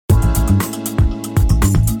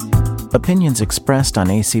Opinions expressed on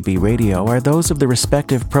ACB Radio are those of the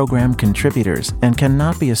respective program contributors and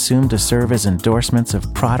cannot be assumed to serve as endorsements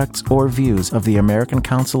of products or views of the American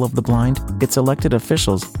Council of the Blind, its elected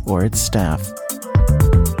officials, or its staff.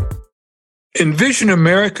 Envision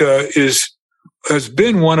America has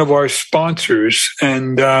been one of our sponsors,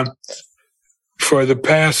 and for the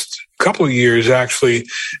past couple of years, actually,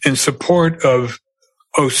 in support of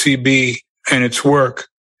OCB and its work.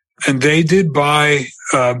 And they did buy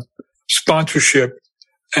sponsorship,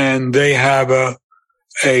 and they have a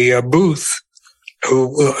booth,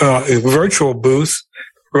 a virtual booth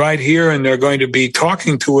right here, and they're going to be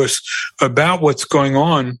talking to us about what's going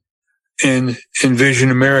on in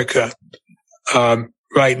Envision America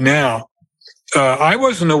right now. I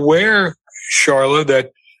wasn't aware, Charla,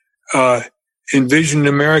 that Envision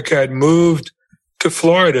America had moved to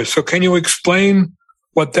Florida. So can you explain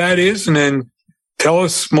what that is, and then tell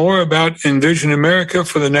us more about Envision America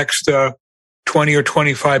for the next 20 or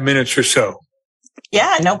 25 minutes or so?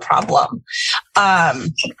 Yeah, no problem.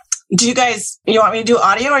 Do you want me to do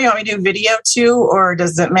audio, or you want me to do video too, or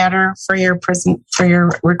does it matter for your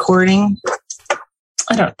recording?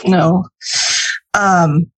 I don't know.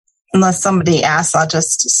 Unless somebody asks, I'll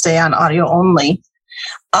just stay on audio only.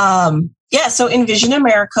 So Envision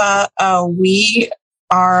America, we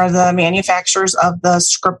are the manufacturers of the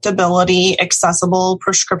Scriptability accessible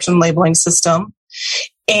prescription labeling system.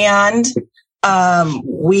 And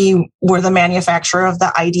we were the manufacturer of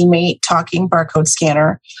the IDMate talking barcode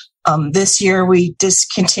scanner. This year, we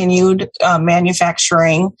discontinued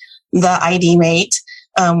manufacturing the IDMate.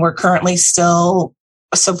 We're currently still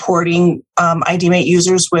supporting IDMate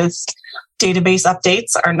users with database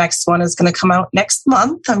updates. Our next one is going to come out next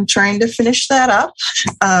month. I'm trying to finish that up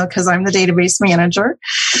because I'm the database manager.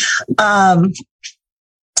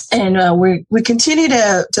 We continue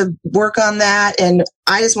to work on that. And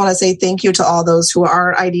I just want to say thank you to all those who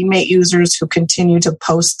are IDMate users who continue to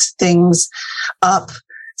post things up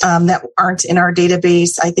that aren't in our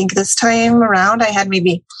database. I think this time around I had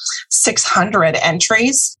maybe 600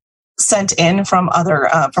 entries sent in from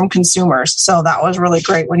from consumers. So that was really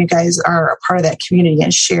great when you guys are a part of that community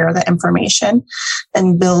and share that information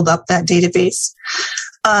and build up that database.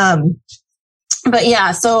 So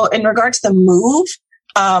in regard to the move,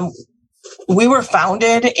 we were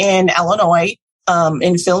founded in Illinois,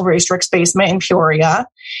 in Phil Raystrick's basement in Peoria.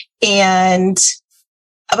 And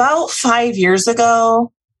about 5 years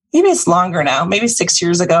ago, maybe it's longer now, maybe 6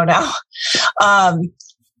 years ago now,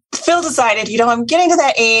 Phil decided, I'm getting to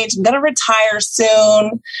that age. I'm going to retire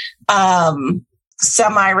soon,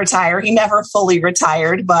 semi-retire. He never fully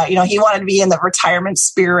retired, but, he wanted to be in the retirement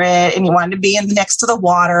spirit, and he wanted to be next to the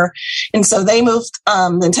water. And so they moved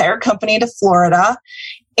the entire company to Florida.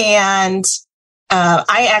 And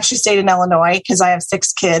I actually stayed in Illinois because I have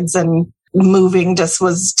 6 kids, and moving just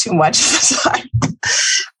was too much at the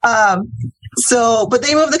time. But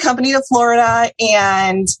they moved the company to Florida,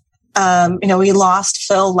 and we lost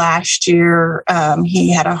Phil last year. He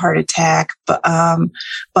had a heart attack, but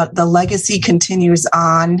the legacy continues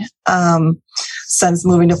on. Since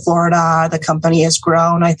moving to Florida, the company has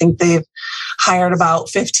grown. I think they've hired about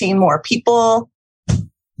 15 more people.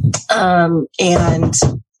 And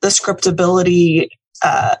the Scriptability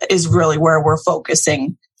is really where we're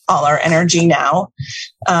focusing all our energy now.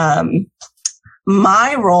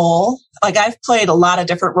 My role, I've played a lot of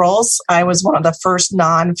different roles. I was one of the first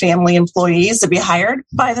non-family employees to be hired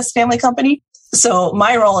by this family company. So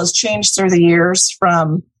my role has changed through the years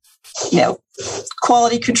from,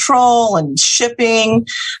 quality control and shipping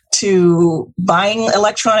to buying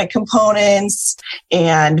electronic components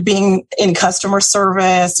and being in customer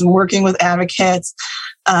service and working with advocates,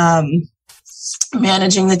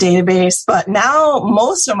 managing the database. But now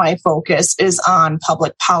most of my focus is on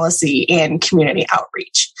public policy and community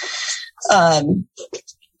outreach.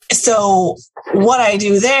 So what I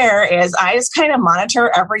do there is I just kind of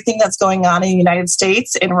monitor everything that's going on in the United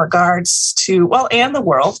States in regards to, and the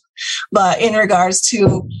world, but in regards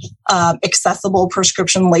to accessible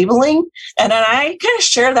prescription labeling. And then I kind of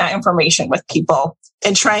share that information with people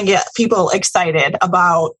and try and get people excited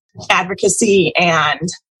about advocacy and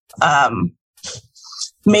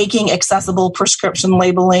making accessible prescription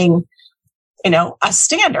labeling, a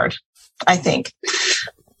standard, I think.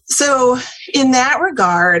 So in that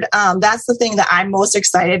regard, that's the thing that I'm most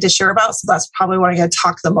excited to share about. So that's probably what I'm going to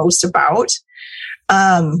talk the most about.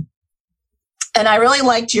 And I really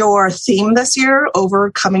liked your theme this year,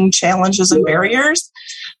 overcoming challenges and barriers,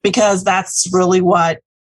 because that's really what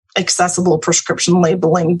accessible prescription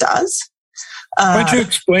labeling does. Why don't you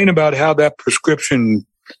explain about how that prescription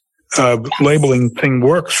labeling thing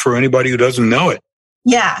works for anybody who doesn't know it?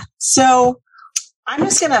 Yeah. So I'm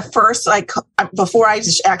just going to first, before I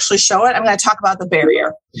actually show it, I'm going to talk about the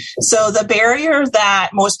barrier. So the barrier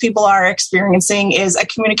that most people are experiencing is a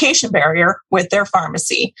communication barrier with their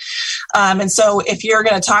pharmacy. And so if you're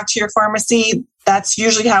going to talk to your pharmacy, that's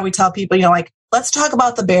usually how we tell people, let's talk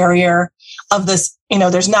about the barrier of this.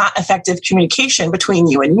 There's not effective communication between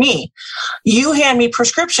you and me. You hand me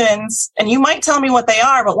prescriptions and you might tell me what they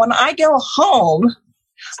are, but when I go home,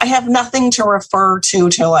 I have nothing to refer to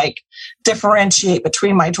differentiate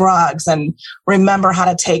between my drugs and remember how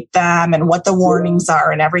to take them and what the warnings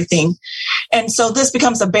are and everything. And so this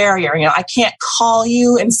becomes a barrier. I can't call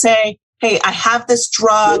you and say, hey, I have this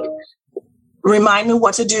drug. Remind me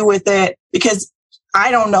what to do with it, because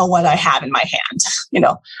I don't know what I have in my hand,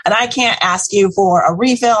 and I can't ask you for a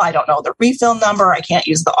refill. I don't know the refill number. I can't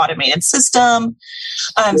use the automated system.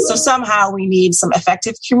 So somehow we need some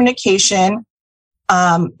effective communication.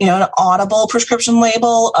 An audible prescription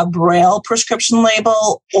label, a Braille prescription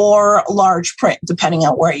label, or large print, depending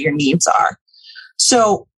on where your needs are.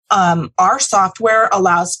 So our software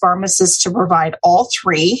allows pharmacists to provide all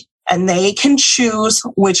three, and they can choose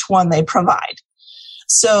which one they provide.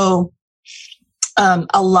 So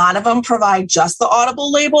a lot of them provide just the audible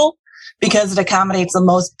label because it accommodates the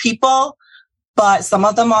most people, but some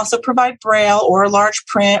of them also provide Braille or large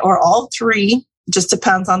print or all three. Just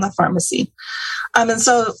depends on the pharmacy. And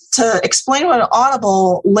so to explain what an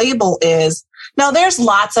audible label is, now there's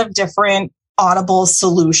lots of different audible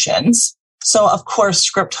solutions. So of course,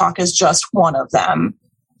 Script Talk is just one of them.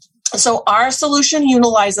 So our solution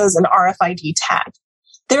utilizes an RFID tag.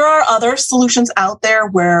 There are other solutions out there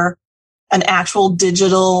where an actual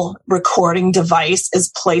digital recording device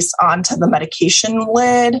is placed onto the medication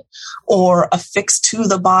lid or affixed to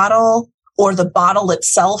the bottle, or the bottle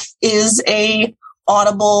itself is a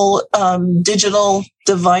audible digital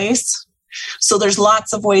device. So there's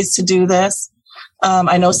lots of ways to do this.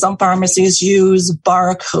 I know some pharmacies use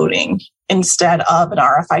barcoding instead of an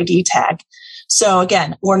RFID tag. So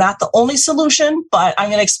again, we're not the only solution, but I'm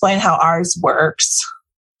going to explain how ours works.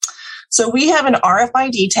 So we have an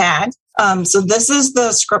RFID tag. So this is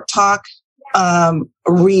the Script Talk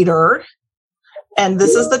reader, and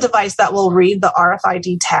this is the device that will read the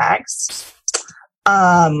RFID tags.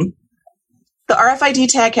 The RFID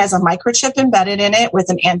tag has a microchip embedded in it with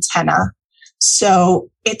an antenna. So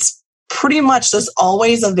it's pretty much just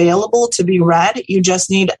always available to be read. You just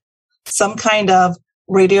need some kind of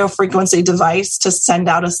radio frequency device to send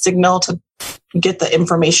out a signal to get the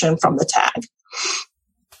information from the tag.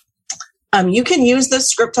 You can use the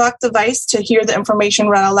Script Talk device to hear the information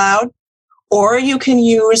read aloud, or you can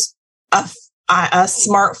use a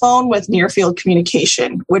smartphone with near-field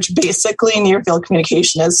communication, which basically near-field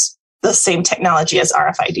communication is the same technology as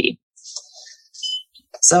RFID.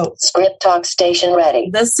 So Script Talk station ready.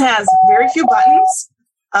 This has very few buttons.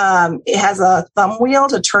 It has a thumb wheel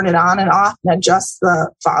to turn it on and off and adjust the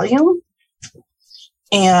volume.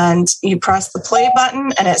 And you press the play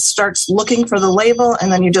button and it starts looking for the label,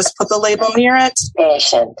 and then you just put the label near it.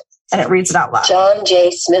 Patient. And it reads it out loud. John J.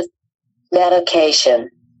 Smith. Medication.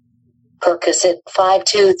 Percocet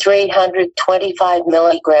 5-2 325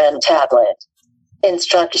 milligram tablet.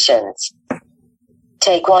 Instructions.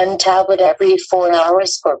 Take 1 tablet every 4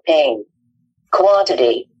 hours for pain.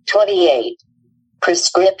 Quantity, 28.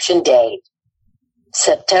 Prescription date,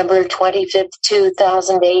 September 25th,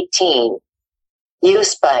 2018.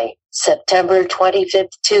 Use by September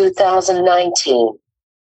 25th, 2019.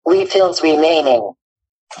 Refills remaining.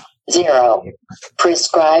 0.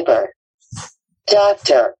 Prescriber.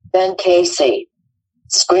 Dr. Ben Casey.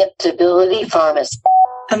 Scriptability Pharmacist.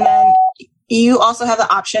 And then you also have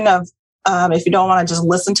the option of, if you don't want to just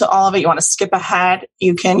listen to all of it, you want to skip ahead,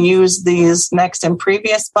 you can use these next and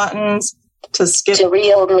previous buttons to skip. To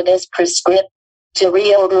reorder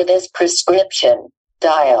this prescription,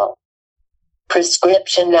 dial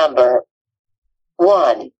prescription number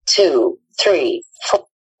 1, 2, 3, 4.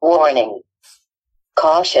 Warning.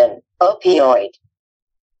 Caution, opioid.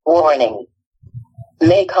 Warning.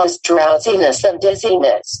 May cause drowsiness and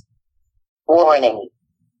dizziness. Warning.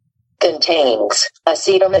 Contains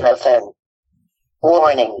acetaminophen.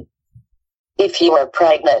 Warning. If you are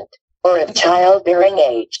pregnant or of childbearing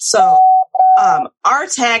age. So our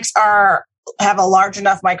tags have a large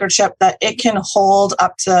enough microchip that it can hold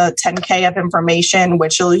up to 10K of information,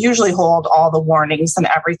 which will usually hold all the warnings and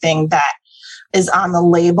everything that is on the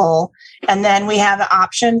label. And then we have the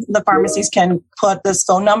option, the pharmacies can put this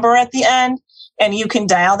phone number at the end, and you can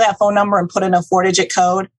dial that phone number and put in a 4-digit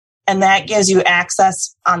code. And that gives you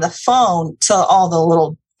access on the phone to all the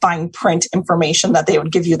little fine print information that they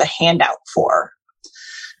would give you the handout for.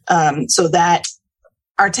 So that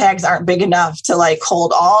our tags aren't big enough to like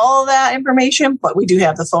hold all that information, but we do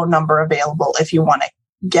have the phone number available if you want to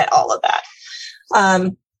get all of that.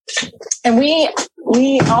 And we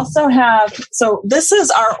also have, so this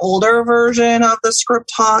is our older version of the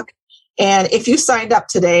Script Talk. And if you signed up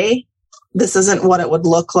today, this isn't what it would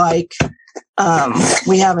look like.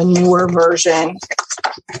 We have a newer version.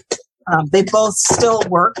 They both still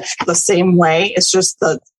work the same way. It's just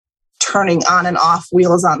the turning on and off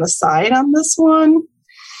wheels on the side on this one.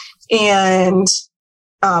 And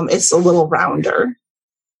it's a little rounder.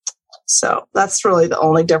 So that's really the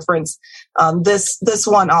only difference. This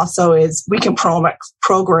one also is we can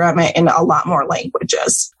program it in a lot more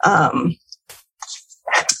languages,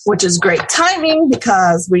 which is great timing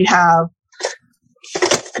because we have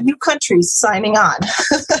new countries signing on.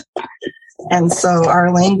 And so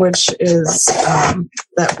our language is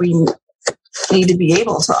that we need to be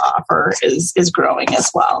able to offer is growing as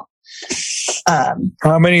well.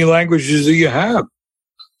 How many languages do you have?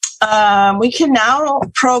 We can now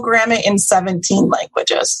program it in 17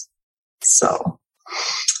 languages. So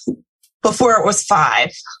before it was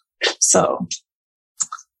 5. So,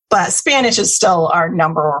 but Spanish is still our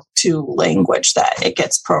number 2 language that it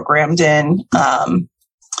gets programmed in.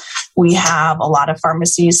 We have a lot of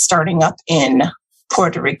pharmacies starting up in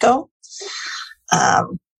Puerto Rico.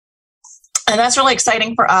 And that's really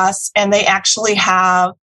exciting for us. And they actually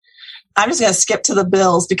have, I'm just going to skip to the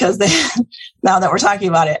bills because now that we're talking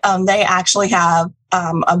about it, they actually have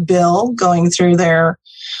a bill going through their,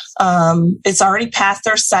 it's already passed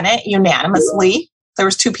their Senate unanimously. There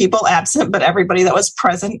was 2 people absent, but everybody that was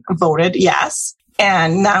present voted yes.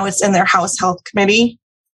 And now it's in their House Health Committee.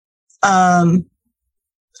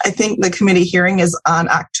 I think the committee hearing is on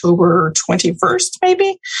October 21st,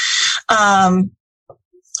 maybe.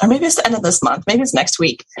 Or maybe it's the end of this month. Maybe it's next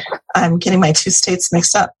week. I'm getting my 2 states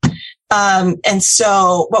mixed up. And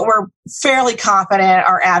so, but we're fairly confident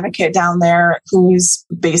our advocate down there, who's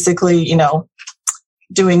basically,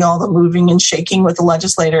 doing all the moving and shaking with the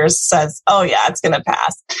legislators, says, oh yeah, it's going to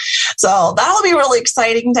pass. So that'll be really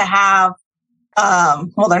exciting to have.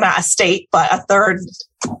 Well, they're not a state, but a third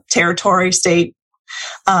territory state,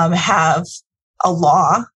 have a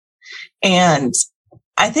law. And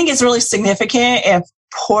I think it's really significant if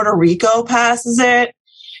Puerto Rico passes it,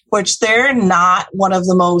 which they're not one of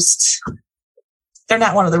the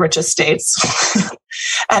richest states.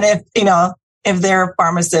 And if their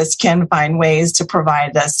pharmacists can find ways to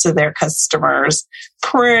provide this to their customers,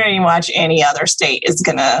 pretty much any other state is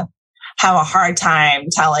going to have a hard time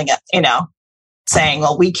telling it, saying,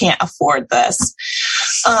 well, we can't afford this.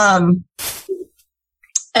 So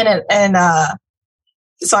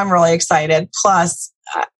I'm really excited. Plus,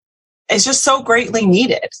 it's just so greatly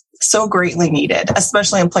needed,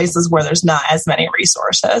 especially in places where there's not as many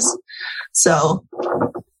resources. So,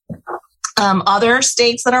 other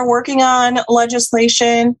states that are working on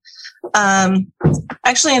legislation,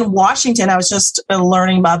 actually in Washington, I was just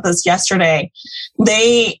learning about this yesterday.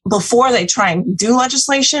 Before they try and do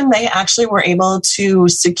legislation, they actually were able to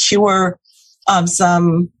secure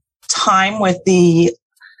some time with the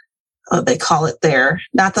they call it there.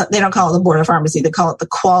 They don't call it the Board of Pharmacy. They call it the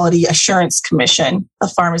Quality Assurance Commission. The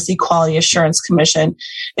Pharmacy Quality Assurance Commission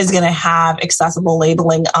is going to have accessible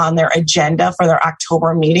labeling on their agenda for their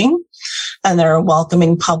October meeting, and they're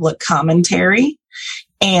welcoming public commentary.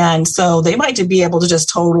 And so they might be able to just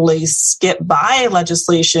totally skip by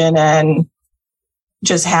legislation and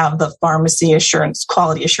just have the Pharmacy Assurance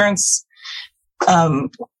Quality Assurance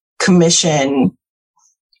Commission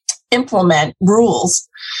implement rules,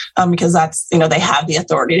 because that's, they have the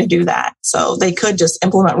authority to do that. So they could just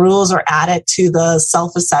implement rules or add it to the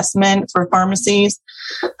self-assessment for pharmacies.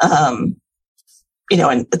 And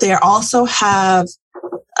they also have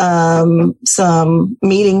some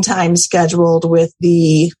meeting time scheduled with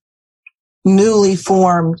the newly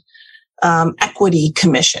formed Equity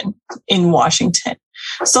Commission in Washington.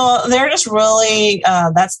 So they're just really,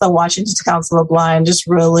 that's the Washington Council of the Blind, just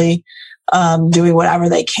really doing whatever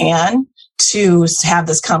they can to have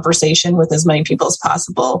this conversation with as many people as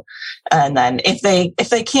possible. And then if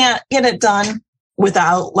they can't get it done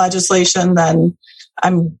without legislation, then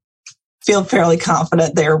feel fairly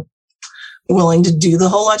confident they're willing to do the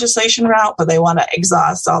whole legislation route, but they want to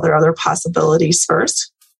exhaust all their other possibilities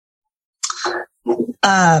first.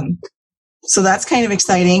 So that's kind of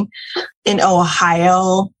exciting. In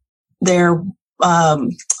Ohio, they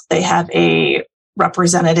have a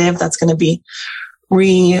representative that's going to be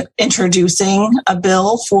reintroducing a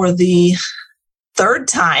bill for the 3rd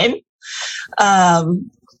time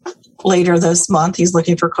later this month. He's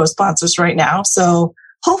looking for co-sponsors right now. So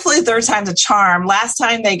hopefully third time's a charm. Last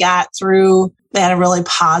time they got through, they had a really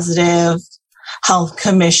positive health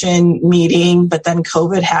commission meeting, but then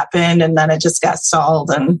COVID happened and then it just got stalled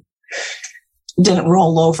and didn't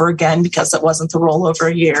roll over again because it wasn't the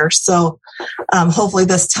rollover year. So hopefully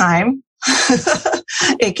this time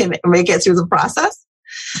it can make it through the process.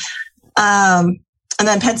 And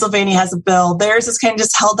then Pennsylvania has a bill. Theirs is kind of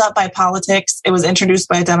just held up by politics. It was introduced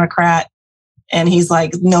by a Democrat. And he's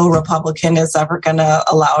like, no Republican is ever going to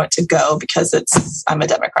allow it to go because I'm a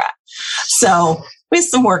Democrat. So we have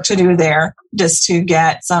some work to do there just to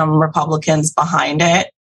get some Republicans behind it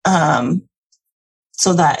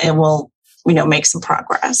so that it will, make some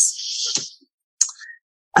progress.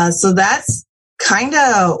 So that's kind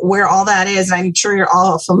of where all that is. And I'm sure you're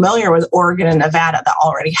all familiar with Oregon and Nevada that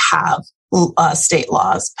already have state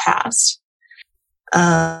laws passed.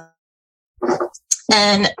 And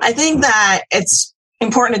I think that it's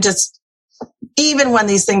important to just, even when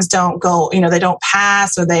these things don't go, they don't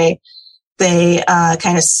pass or they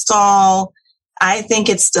kind of stall, I think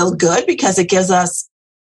it's still good because it gives us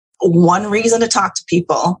one reason to talk to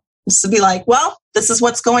people. Just to be like, well, this is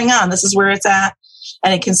what's going on. This is where it's at.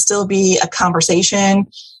 And it can still be a conversation.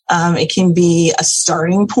 It can be a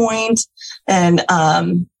starting point. And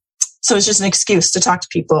so it's just an excuse to talk to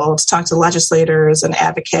people, to talk to legislators and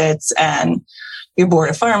advocates and your board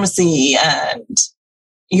of pharmacy and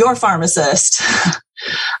your pharmacist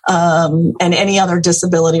and any other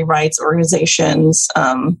disability rights organizations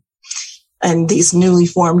and these newly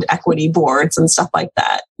formed equity boards and stuff like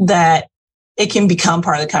that, that it can become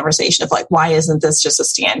part of the conversation of like, why isn't this just a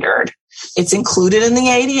standard? It's included in the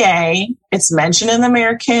ADA. It's mentioned in the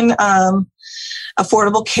American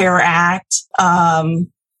Affordable Care Act.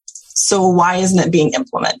 So why isn't it being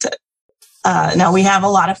implemented? Now we have a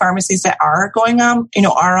lot of pharmacies that are going on,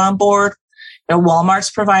 are on board.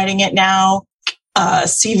 Walmart's providing it now.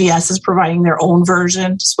 CVS is providing their own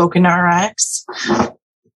version, SpokenRx.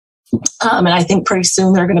 And I think pretty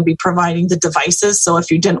soon they're going to be providing the devices. So if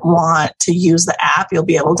you didn't want to use the app, you'll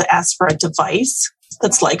be able to ask for a device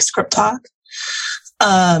that's like ScriptTalk.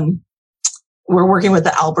 We're working with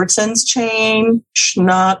the Albertsons chain,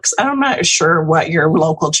 Schnucks. I'm not sure what your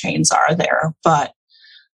local chains are there, but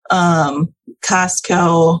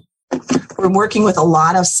Costco. We're working with a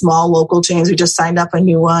lot of small local chains. We just signed up a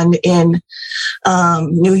new one in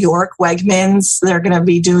New York, Wegmans. They're going to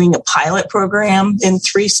be doing a pilot program in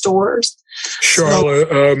 3 stores.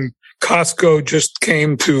 Charlotte, Costco just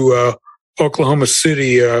came to Oklahoma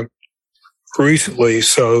City recently,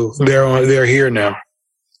 so they're here now.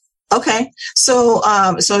 Okay. So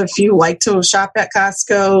if you like to shop at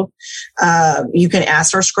Costco, you can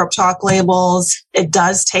ask for ScriptTalk labels. It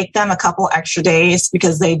does take them a couple extra days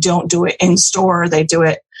because they don't do it in store. They do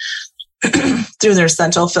it through their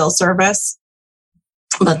central fill service,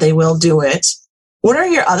 but they will do it. What are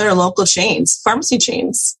your other local chains, pharmacy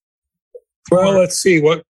chains? Well, let's see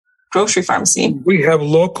what grocery pharmacy. We have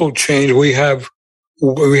local chains. We have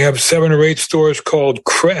 7 or 8 stores called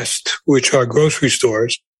Crest, which are grocery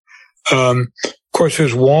stores. Of course,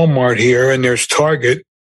 there's Walmart here, and there's Target.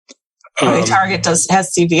 Target has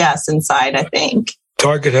CVS inside, I think.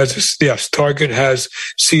 Target has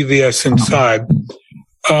CVS inside.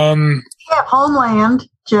 Yeah, Homeland,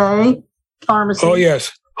 Jay, pharmacy. Oh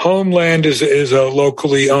yes, Homeland is a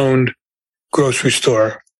locally owned grocery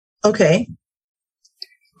store. Okay.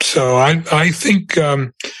 So I think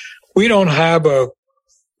we don't have a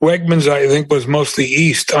Wegmans. I think was mostly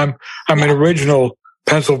east. I'm an original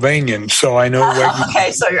Pennsylvanian, so I know Wegmans.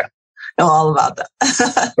 Okay, so you know all about that.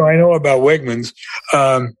 So I know about Wegmans.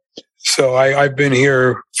 So I've been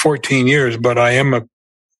here 14 years, but I am a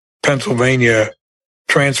Pennsylvania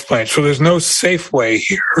transplant. So there's no Safeway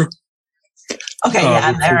here. Okay,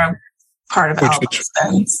 yeah, they're part of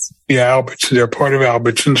Albertsons. Albertsons. They're part of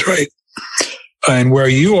Albertsons, right? And where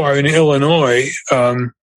you are in Illinois,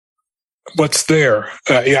 what's there?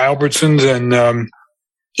 Albertsons and...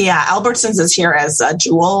 Albertsons is here as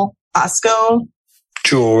Jewel, Costco.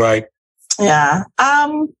 Jewel, right. Yeah.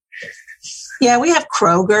 We have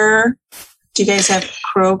Kroger. Do you guys have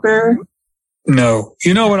Kroger? No.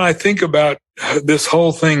 When I think about this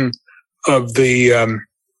whole thing of the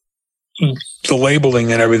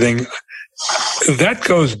labeling and everything, that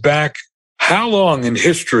goes back how long in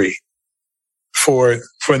history for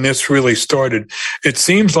when this really started? It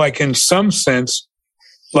seems like in some sense,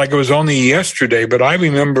 like it was only yesterday, but I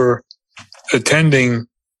remember attending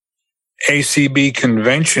ACB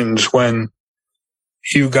conventions when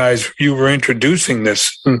you were introducing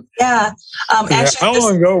this. Yeah. Actually, how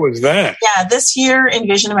long ago was that? Yeah, this year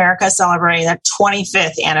Envision America is celebrating their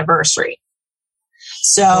 25th anniversary.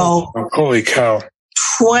 So, holy cow.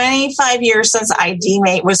 25 years since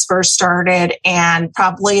IDMate was first started, and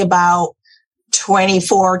probably about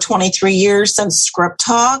 24, 23 years since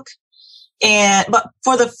ScriptTalk. But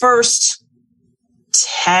for the first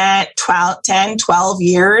 12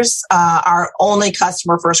 years, our only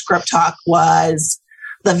customer for ScriptTalk was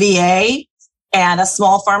the VA and a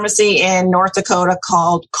small pharmacy in North Dakota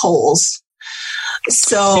called Kohl's.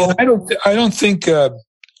 So yeah, I don't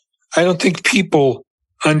think people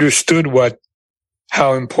understood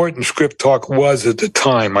how important ScriptTalk was at the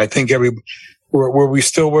time. I think were we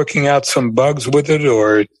still working out some bugs with it,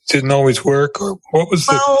 or it didn't always work, or what was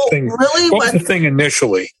the thing? Really, what was the thing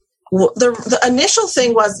initially? The initial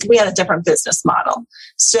thing was we had a different business model.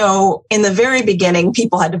 So in the very beginning,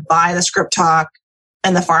 people had to buy the ScriptTalk,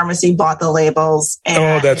 and the pharmacy bought the labels.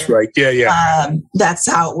 And, that's right. Yeah. That's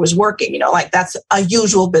how it was working. That's a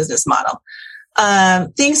usual business model.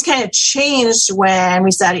 Things kind of changed when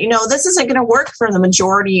we said, this isn't going to work for the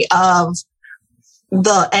majority of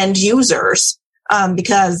the end users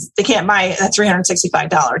because they can't buy a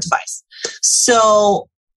 $365 device. So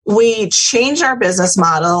we changed our business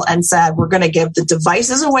model and said, we're going to give the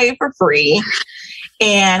devices away for free,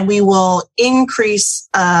 and we will increase,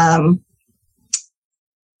 we'll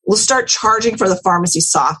start charging for the pharmacy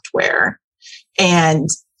software and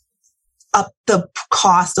up the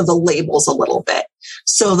cost of the labels a little bit.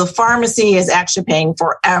 So the pharmacy is actually paying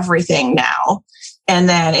for everything now, and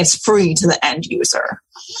then it's free to the end user.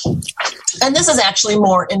 And this is actually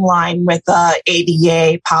more in line with the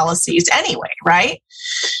ADA policies anyway, right?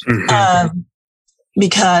 Mm-hmm.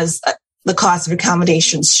 Because the cost of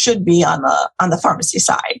accommodations should be on the pharmacy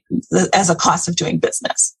side as a cost of doing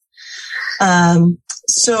business.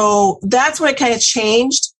 So that's when it kind of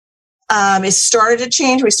changed. It started to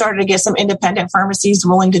change. We started to get some independent pharmacies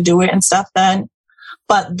willing to do it and stuff then.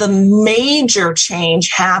 But the major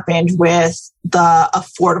change happened with the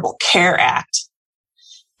Affordable Care Act.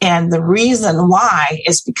 And the reason why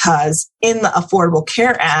is because in the Affordable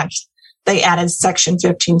Care Act, they added Section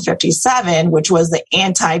 1557, which was the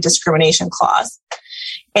anti-discrimination clause.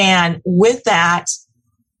 And with that,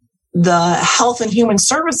 the Health and Human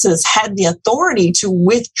Services had the authority to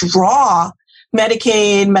withdraw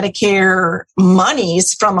Medicaid, Medicare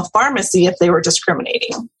monies from a pharmacy if they were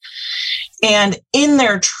discriminating. And in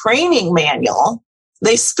their training manual,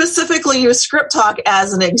 they specifically use ScriptTalk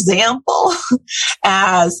as an example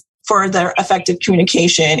as for their effective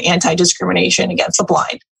communication, anti-discrimination against the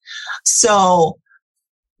blind. So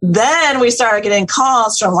then we started getting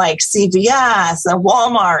calls from like CVS and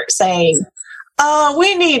Walmart saying,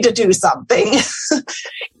 we need to do something.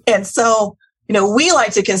 And so, we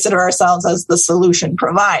like to consider ourselves as the solution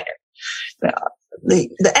provider.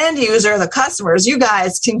 The end user, the customers, you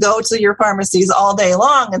guys can go to your pharmacies all day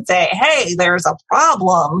long and say, hey, there's a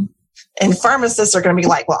problem. And pharmacists are going to be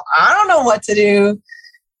like, well, I don't know what to do.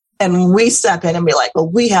 And we step in and be like, well,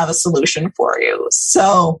 we have a solution for you.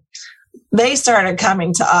 So they started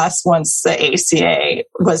coming to us once the ACA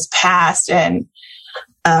was passed and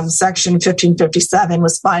Section 1557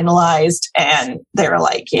 was finalized. And they were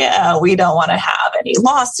like, yeah, we don't want to have any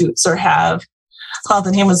lawsuits or have Health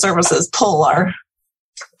and Human Services pull our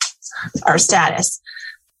status.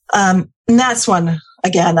 And that's when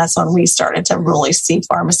we started to really see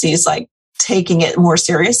pharmacies like taking it more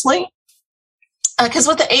seriously. Because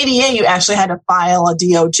with the ADA, you actually had to file a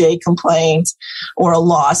DOJ complaint or a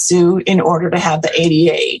lawsuit in order to have the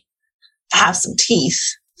ADA have some teeth.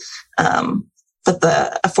 But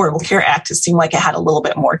the Affordable Care Act, it seemed like it had a little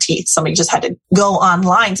bit more teeth. Somebody just had to go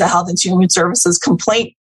online to Health and Human Services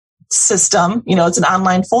complaint system. It's an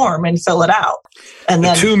online form and fill it out. And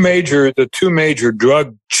then the two major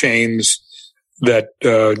drug chains that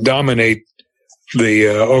dominate the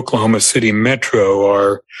Oklahoma City metro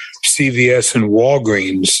are CVS and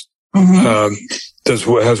Walgreens. Mm-hmm.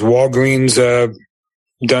 Has Walgreens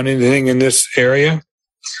done anything in this area?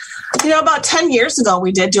 About 10 years ago,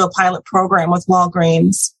 we did do a pilot program with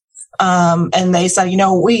Walgreens. And they said,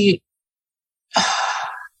 they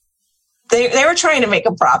were trying to make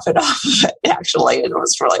a profit off of it, actually. It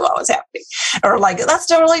was really what was happening. Or like, that's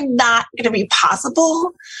really not going to be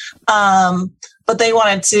possible. But they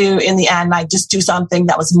wanted to, in the end, like just do something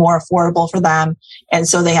that was more affordable for them. And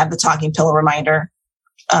so they have the talking pill reminder.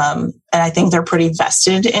 And I think they're pretty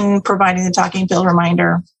vested in providing the talking pill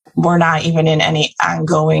reminder. We're not even in any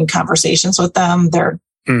ongoing conversations with them. They're,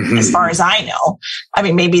 mm-hmm. as far as I know, I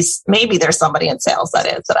mean, maybe there's somebody in sales that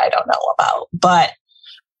I don't know about, but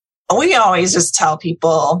we always just tell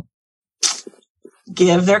people,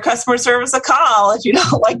 give their customer service a call if you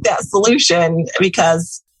don't like that solution,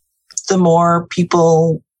 because the more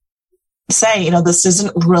people say, this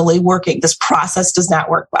isn't really working. This process does not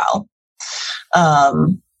work well.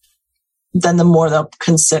 Then the more they'll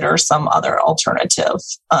consider some other alternative.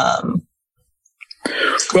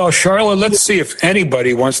 Well, Charlotte, let's see if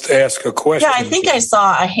anybody wants to ask a question. Yeah, I think I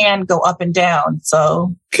saw a hand go up and down.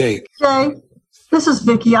 So, okay. Jay, this is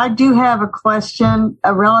Vicki. I do have a question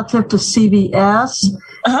relative to CVS.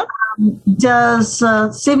 Uh-huh. Does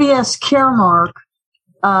CVS Caremark,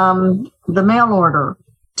 the mail order,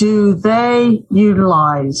 do they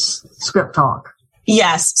utilize Script Talk?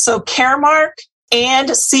 Yes. So Caremark and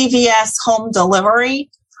CVS Home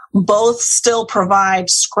Delivery both still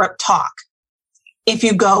provide Script Talk. If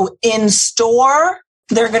you go in store,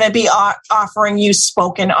 they're going to be offering you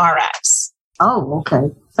Spoken RX. Oh,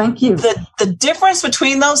 okay. Thank you. The difference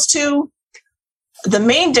between those two, the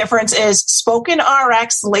main difference is Spoken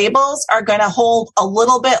RX labels are going to hold a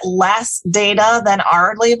little bit less data than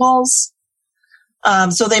our labels.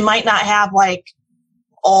 So they might not have like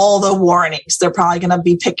all the warnings. They're probably going to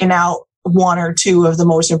be picking out one or two of the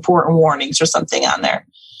most important warnings or something on there.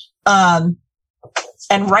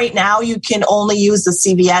 And right now you can only use the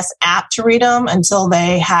CVS app to read them until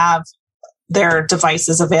they have their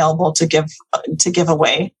devices available to give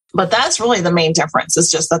away. But that's really the main difference,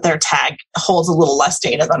 is just that their tag holds a little less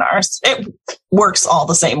data than ours. It works all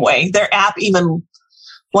the same way. Their app, even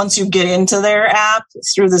once you get into their app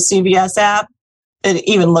through the CVS app, it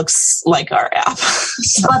even looks like our app.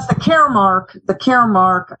 So. But the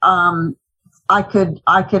Caremark,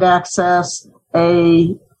 I could access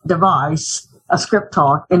a device, a Script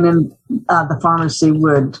Talk, and then the pharmacy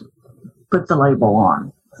would put the label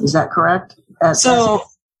on. Is that correct?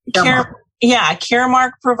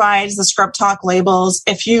 Caremark provides the Script Talk labels.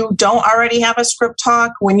 If you don't already have a Script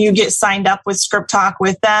Talk, when you get signed up with Script Talk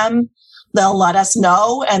with them, they'll let us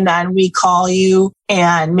know, and then we call you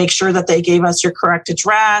and make sure that they gave us your correct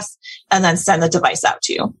address, and then send the device out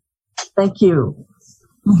to you. Thank you.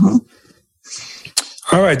 Mm-hmm.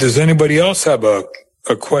 All right. Does anybody else have a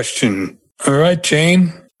question? All right,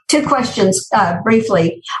 Jane. 2 questions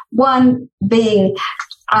briefly. One being,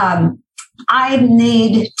 I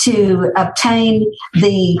need to obtain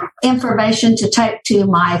the information to take to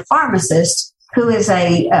my pharmacist, who is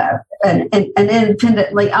an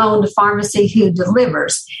independently owned pharmacy who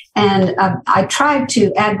delivers. And I tried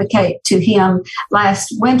to advocate to him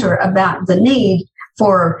last winter about the need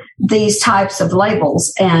for these types of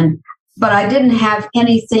labels, but I didn't have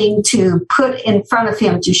anything to put in front of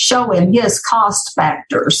him to show him his cost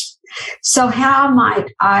factors. So how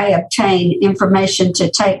might I obtain information to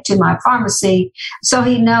take to my pharmacy so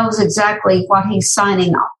he knows exactly what he's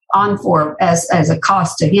signing on for as a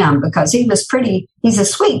cost to him? Because he's a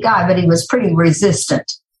sweet guy, but he was pretty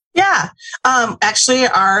resistant. Yeah. Actually,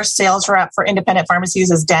 our sales rep for independent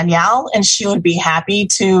pharmacies is Danielle, and she would be happy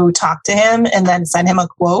to talk to him and then send him a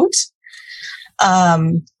quote.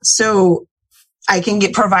 So I can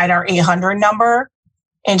provide our 800 number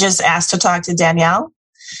and just ask to talk to Danielle.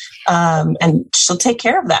 And she'll take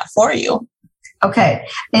care of that for you. Okay.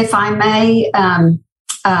 If I may,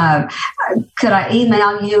 could I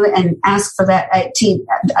email you and ask for that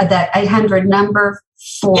 800 number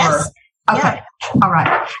for? Yes. Okay. Yeah. All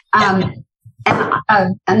right. And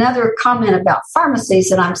another comment about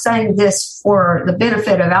pharmacies, and I'm saying this for the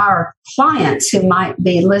benefit of our clients who might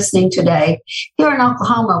be listening today. Here in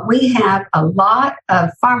Oklahoma, we have a lot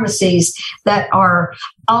of pharmacies that are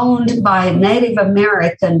owned by Native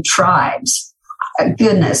American tribes.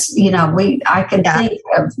 Goodness, I can think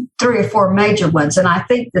of 3 or 4 major ones, and I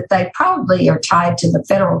think that they probably are tied to the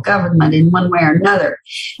federal government in one way or another.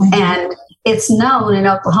 Mm-hmm. And it's known in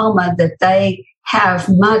Oklahoma that they have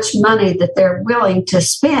much money that they're willing to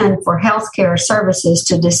spend for healthcare services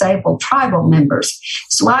to disabled tribal members.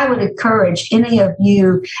 So I would encourage any of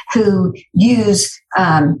you who use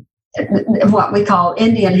what we call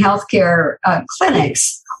Indian healthcare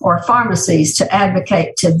clinics or pharmacies to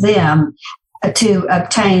advocate to them to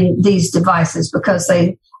obtain these devices, because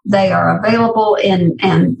they are available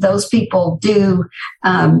and those people do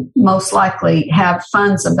most likely have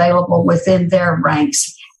funds available within their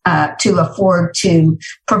ranks to afford to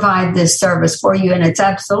provide this service for you. And it's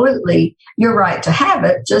absolutely your right to have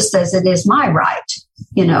it, just as it is my right,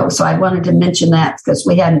 so I wanted to mention that because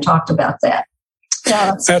we hadn't talked about that.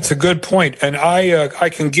 Yeah, that's a good point. And I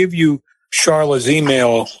can give you Charla's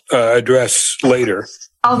email address later.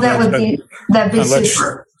 Oh, that'd be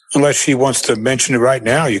super. Unless she wants to mention it right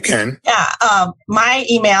now, you can. Yeah. My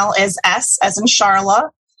email is S as in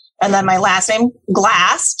Charla, and then my last name,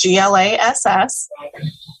 Glass, GLASS,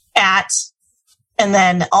 and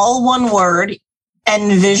then all one word,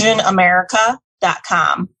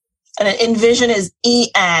 envisionamerica.com. And Envision is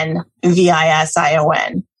ENVISION.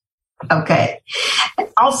 Okay.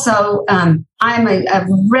 Also, I'm a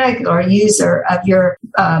regular user of your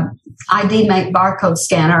ID Make barcode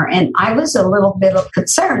scanner, and I was a little bit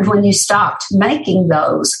concerned when you stopped making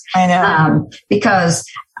those. I know. Because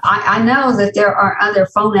I know that there are other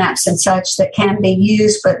phone apps and such that can be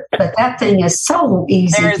used, but that thing is so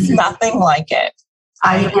easy. There's nothing like it.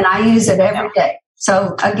 I use it every day.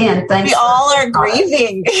 So again, thanks. We all are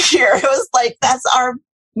grieving here. It was like, that's our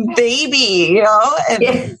baby, you know? And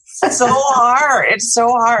it's so hard. It's so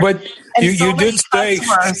hard. But you did say,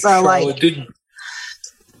 Charlotte,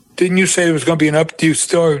 didn't you say it was going to be do you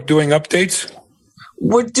still are doing updates?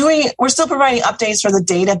 We're still providing updates for the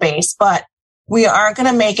database, but we aren't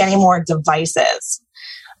going to make any more devices.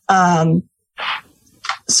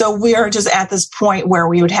 So we are just at this point where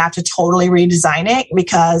we would have to totally redesign it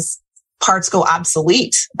because parts go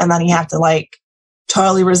obsolete, and then you have to like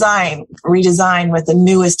totally redesign with the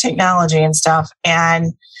newest technology and stuff.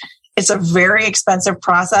 And it's a very expensive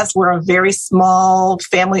process. We're a very small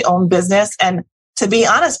family-owned business, and to be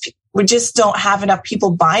honest, we just don't have enough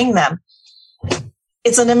people buying them.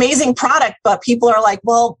 It's an amazing product, but people are like,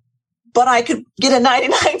 well, but I could get a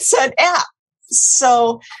 99-cent app.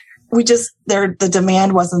 So the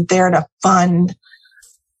demand wasn't there to fund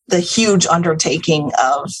the huge undertaking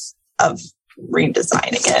of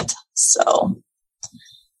redesigning it. So,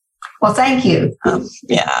 well, thank you.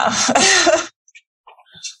 Yeah.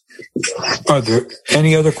 Are there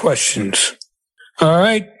any other questions? All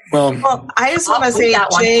right. Well, I just want to say,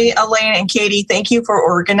 Jay, Elaine, and Katie, thank you for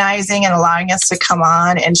organizing and allowing us to come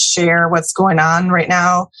on and share what's going on right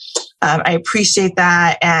now. I appreciate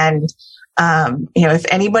that. And, if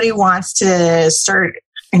anybody wants to start,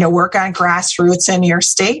 work on grassroots in your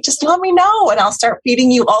state, just let me know and I'll start feeding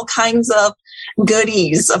you all kinds of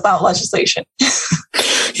goodies about legislation.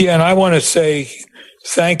 Yeah. And I want to say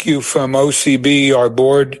thank you from OCB, our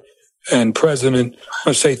board and president. I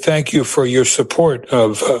want to say thank you for your support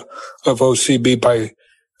of OCB by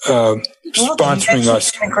sponsoring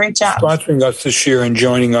us. A great job. Sponsoring us this year and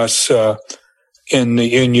joining us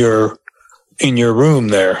in your room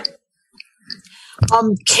there.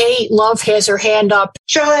 Kate Love has her hand up.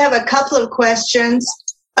 Charlotte, I have a couple of questions.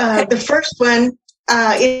 The first one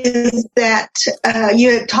is that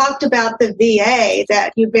you had talked about the VA,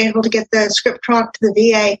 that you've been able to get the script talk to the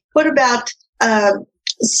VA. What about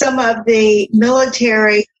some of the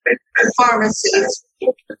military pharmacies?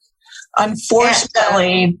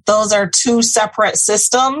 Unfortunately, those are two separate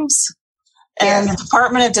systems. And the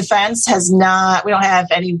Department of Defense we don't have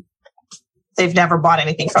any, they've never bought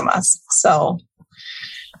anything from us. So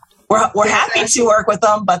we're happy to work with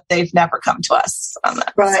them, but they've never come to us on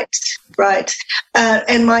that. Right.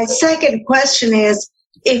 And my second question is,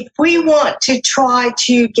 if we want to try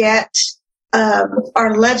to get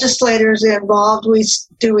our legislators involved,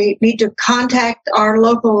 do we need to contact our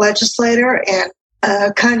local legislator and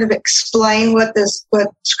kind of explain what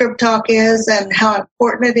Script Talk is and how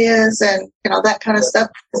important it is and that kind of stuff?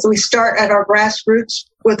 So we start at our grassroots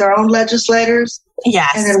with our own legislators.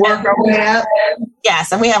 Yes. And then work our way up.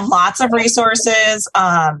 Yes. And we have lots of resources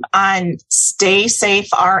on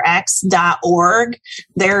staysaferx.org.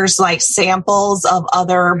 There's like samples of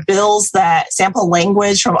other bills, sample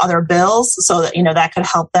language from other bills, so that, that could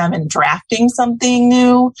help them in drafting something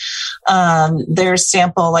new. There's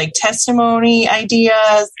sample like testimony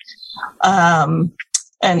ideas, and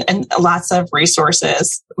lots of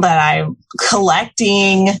resources that I'm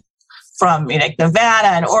collecting from Nevada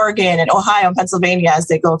and Oregon and Ohio and Pennsylvania as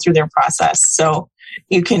they go through their process. So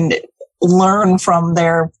you can learn from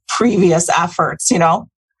their previous efforts,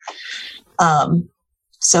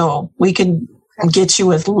 So we can get you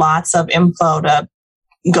with lots of info to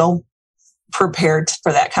go prepared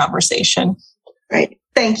for that conversation. Right.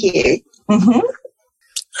 Thank you. Mm-hmm.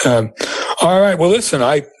 All right. Well, listen,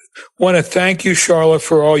 I want to thank you, Charlotte,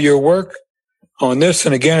 for all your work on this.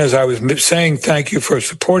 And again, as I was saying, thank you for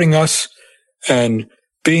supporting us and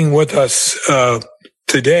being with us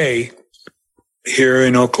today here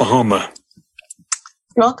in Oklahoma.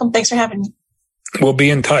 You're welcome. Thanks for having me. We'll be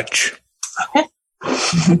in touch. Okay.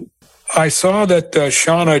 I saw that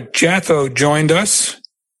Shauna Jatho joined us.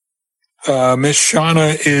 Miss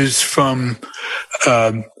Shauna is from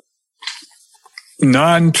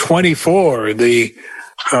Non-24, the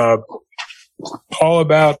all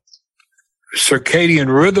about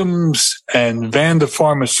circadian rhythms and Vanda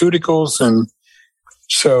Pharmaceuticals. And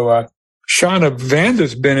so Shauna,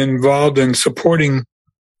 Vanda's been involved in supporting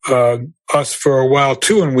us for a while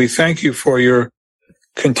too, and we thank you for your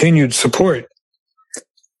continued support.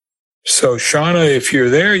 So Shauna, if you're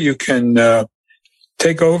there, you can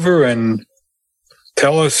take over and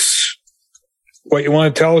tell us what you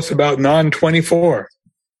want to tell us about Non-24.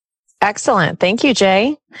 Excellent. Thank you,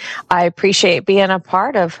 Jay. I appreciate being a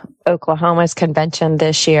part of Oklahoma's convention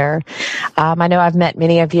this year. I know I've met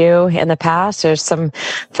many of you in the past. There's some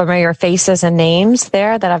familiar faces and names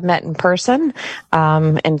there that I've met in person,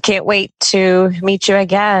 and can't wait to meet you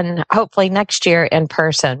again, hopefully next year in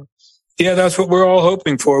person. Yeah, that's what we're all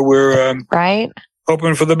hoping for. We're right?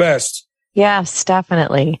 Hoping for the best. Yes,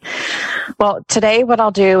 definitely. Well, today what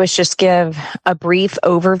I'll do is just give a brief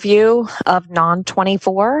overview of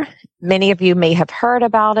Non-24. Many of you may have heard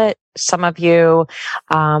about it. Some of you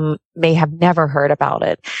may have never heard about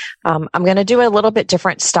it. I'm going to do a little bit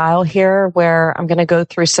different style here where I'm going to go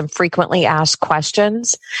through some frequently asked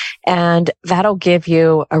questions, and that'll give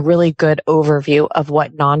you a really good overview of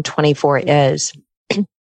what Non-24 is.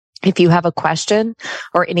 If you have a question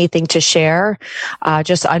or anything to share,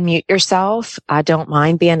 just unmute yourself. I don't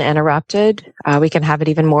mind being interrupted. We can have it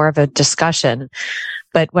even more of a discussion.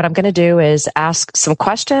 But what I'm going to do is ask some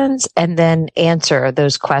questions and then answer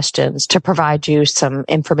those questions to provide you some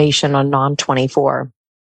information on Non-24.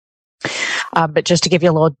 But just to give you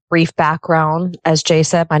a little brief background, as Jay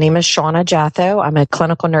said, my name is Shauna Jatho. I'm a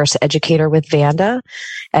clinical nurse educator with Vanda,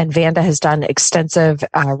 and Vanda has done extensive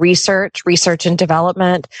research and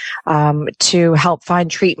development to help find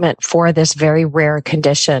treatment for this very rare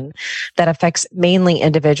condition that affects mainly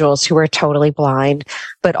individuals who are totally blind,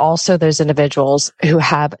 but also those individuals who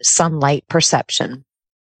have some light perception.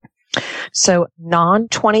 So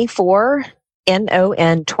Non-24,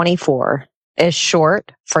 NON-24, is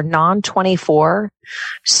short for Non-24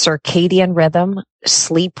 circadian rhythm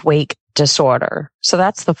sleep-wake disorder. So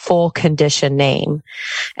that's the full condition name.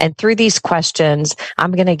 And through these questions,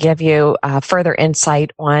 I'm going to give you further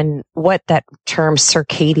insight on what that term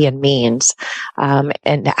circadian means,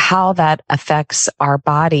 and how that affects our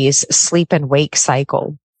body's sleep and wake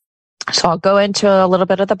cycle. So I'll go into a little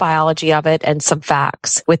bit of the biology of it and some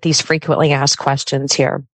facts with these frequently asked questions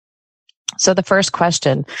here. So the first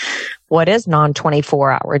question, what is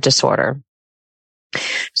Non-24-hour disorder?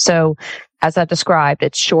 So as I described,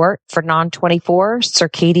 it's short for Non-24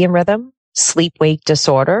 circadian rhythm sleep-wake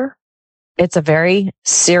disorder. It's a very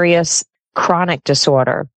serious chronic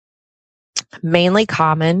disorder, mainly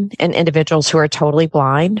common in individuals who are totally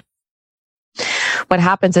blind. What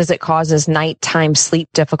happens is it causes nighttime sleep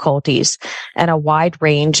difficulties and a wide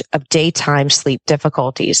range of daytime sleep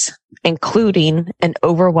difficulties, including an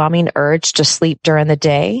overwhelming urge to sleep during the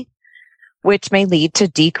day, which may lead to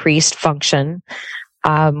decreased function,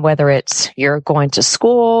 whether it's you're going to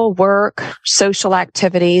school, work, social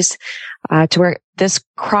activities, to where this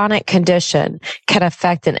chronic condition can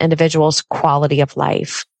affect an individual's quality of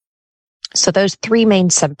life. So those three main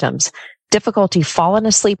symptoms: difficulty falling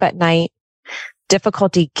asleep at night,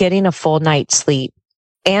 difficulty getting a full night's sleep,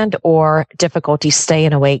 and or difficulty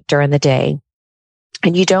staying awake during the day.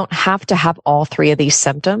 And you don't have to have all three of these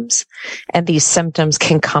symptoms, and these symptoms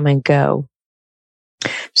can come and go.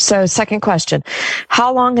 So second question,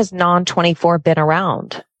 how long has Non-24 been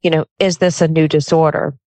around? Is this a new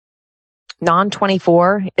disorder?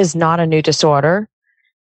 Non-24 is not a new disorder.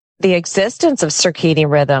 The existence of circadian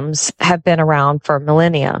rhythms have been around for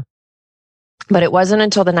millennia. But it wasn't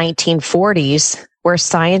until the 1940s where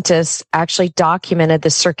scientists actually documented the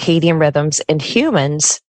circadian rhythms in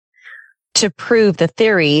humans to prove the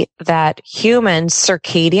theory that human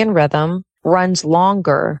circadian rhythm runs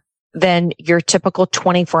longer than your typical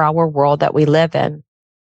 24-hour world that we live in.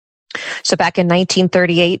 So back in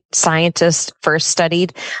 1938, scientists first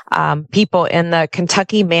studied people in the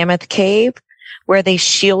Kentucky Mammoth Cave, where they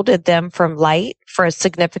shielded them from light for a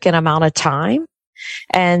significant amount of time.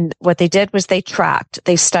 And what they did was they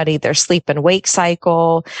studied their sleep and wake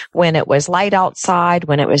cycle, when it was light outside,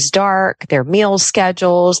 when it was dark, their meal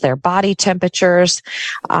schedules, their body temperatures,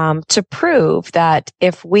 to prove that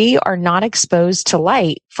if we are not exposed to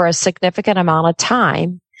light for a significant amount of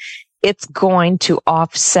time, it's going to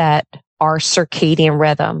offset our circadian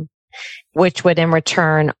rhythm, which would in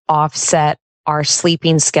return offset our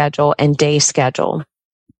sleeping schedule and day schedule.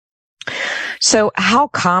 So how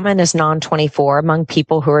common is Non-24 among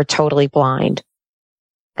people who are totally blind?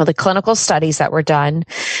 Well, the clinical studies that were done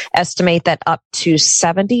estimate that up to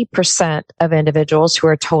 70% of individuals who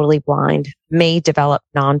are totally blind may develop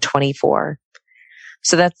Non-24.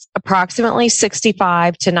 So that's approximately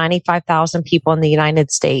 65 to 95,000 people in the United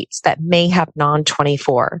States that may have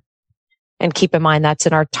Non-24. And keep in mind, that's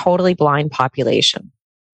in our totally blind population.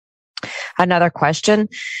 Another question,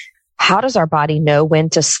 how does our body know when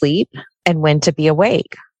to sleep and when to be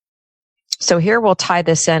awake? So here we'll tie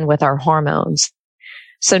this in with our hormones.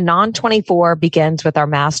 So non-24 begins with our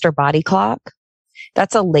master body clock.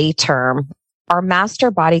 That's a lay term. Our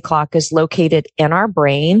master body clock is located in our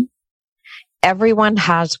brain. Everyone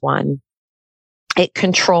has one. It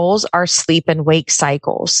controls our sleep and wake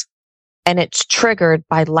cycles, and it's triggered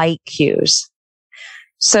by light cues.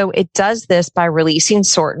 So it does this by releasing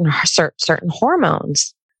certain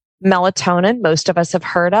hormones. Melatonin, most of us have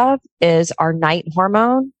heard of, is our night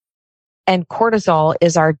hormone, and cortisol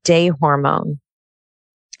is our day hormone.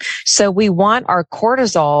 So we want our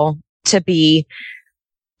cortisol to be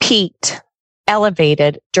peaked,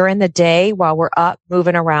 elevated during the day while we're up,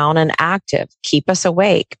 moving around and active, keep us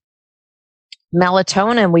awake.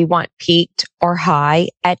 Melatonin, we want peaked or high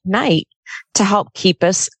at night to help keep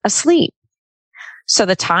us asleep. So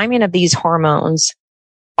the timing of these hormones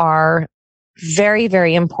are very,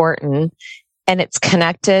 very important, and it's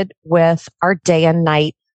connected with our day and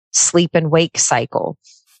night sleep and wake cycle.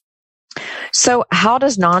 So how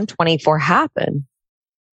does non-24 happen?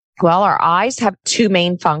 Well, our eyes have two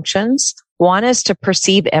main functions. One is to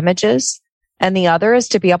perceive images, and the other is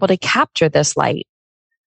to be able to capture this light.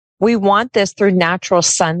 We want this through natural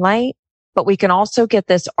sunlight, but we can also get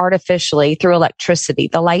this artificially through electricity,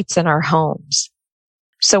 the lights in our homes.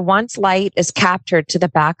 So once light is captured to the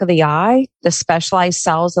back of the eye, the specialized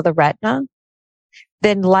cells of the retina,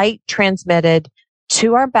 then light transmitted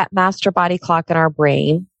to our master body clock in our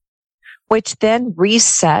brain, which then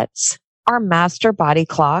resets our master body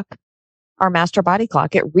clock. It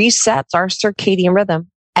resets our circadian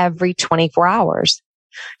rhythm every 24 hours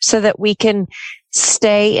so that we can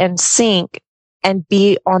stay in sync and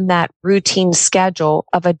be on that routine schedule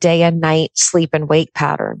of a day and night sleep and wake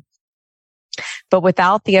pattern. But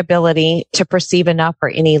without the ability to perceive enough or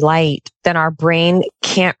any light, then our brain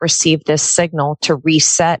can't receive this signal to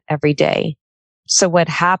reset every day. So what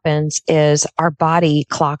happens is our body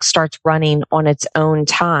clock starts running on its own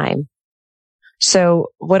time. So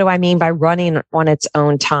what do I mean by running on its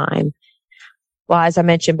own time? Well, as I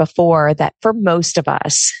mentioned before, that for most of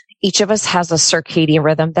us, each of us has a circadian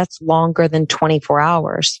rhythm that's longer than 24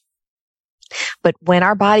 hours. But when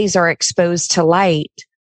our bodies are exposed to light,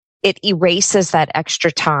 it erases that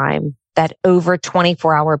extra time, that over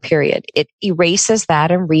 24-hour period. It erases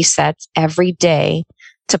that and resets every day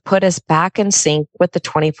to put us back in sync with the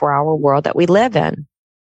 24-hour world that we live in.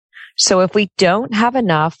 So if we don't have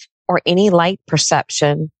enough or any light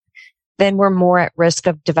perception, then we're more at risk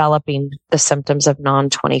of developing the symptoms of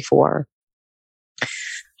non-24.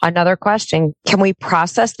 Another question, can we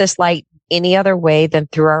process this light any other way than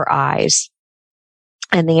through our eyes?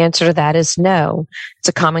 And the answer to that is no. It's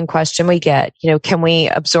a common question we get. Can we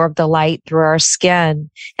absorb the light through our skin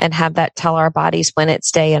and have that tell our bodies when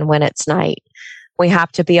it's day and when it's night? We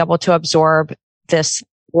have to be able to absorb this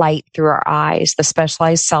light through our eyes, the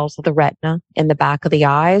specialized cells of the retina in the back of the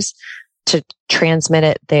eyes, to transmit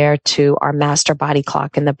it there to our master body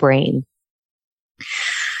clock in the brain.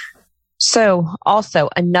 So also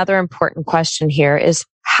another important question here is,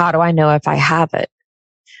 how do I know if I have it?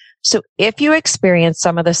 So if you experience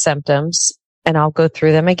some of the symptoms, and I'll go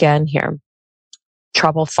through them again here,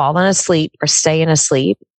 trouble falling asleep or staying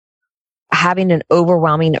asleep, having an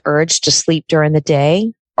overwhelming urge to sleep during the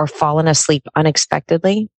day or falling asleep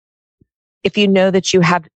unexpectedly, if you know that you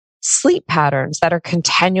have sleep patterns that are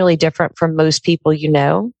continually different from most people you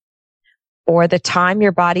know, or the time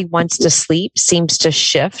your body wants to sleep seems to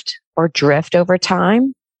shift or drift over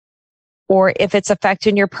time, or if it's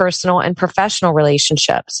affecting your personal and professional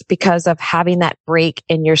relationships because of having that break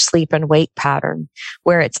in your sleep and wake pattern,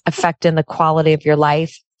 where it's affecting the quality of your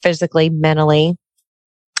life physically, mentally,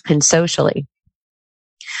 and socially.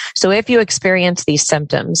 So if you experience these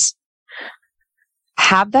symptoms,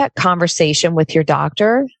 have that conversation with your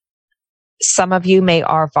doctor. Some of you may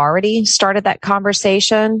have already started that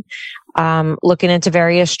conversation, looking into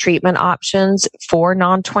various treatment options for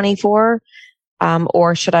non-24.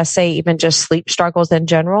 Or should I say even just sleep struggles in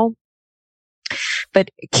general. But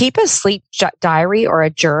keep a sleep diary or a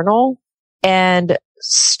journal and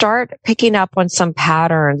start picking up on some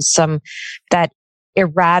patterns, that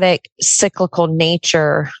erratic cyclical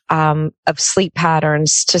nature of sleep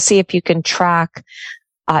patterns to see if you can track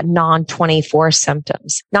non-24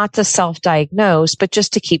 symptoms, not to self-diagnose, but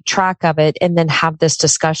just to keep track of it and then have this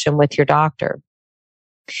discussion with your doctor.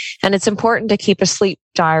 And it's important to keep a sleep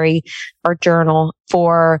diary or journal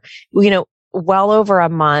for, well over a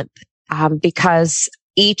month, because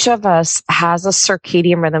each of us has a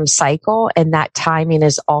circadian rhythm cycle, and that timing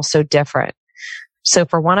is also different. So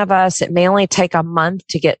for one of us, it may only take a month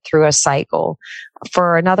to get through a cycle.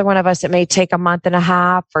 For another one of us, it may take a month and a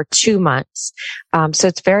half or 2 months. So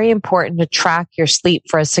it's very important to track your sleep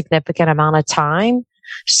for a significant amount of time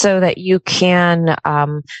so that you can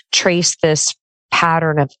trace this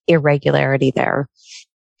pattern of irregularity there.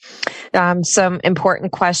 Some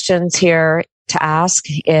important questions here to ask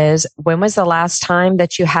is, when was the last time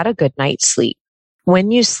that you had a good night's sleep?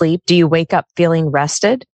 When you sleep, do you wake up feeling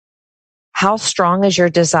rested? How strong is your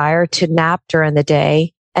desire to nap during the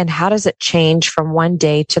day? And how does it change from one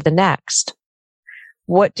day to the next?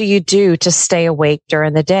 What do you do to stay awake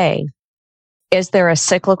during the day? Is there a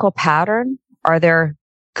cyclical pattern? Are there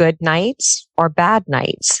good nights or bad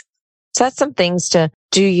nights? So that's some things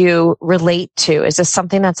do you relate to? Is this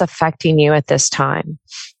something that's affecting you at this time?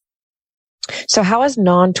 So how is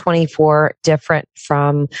non-24 different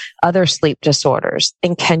from other sleep disorders?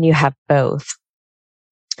 And can you have both?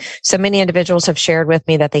 So many individuals have shared with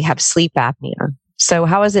me that they have sleep apnea. So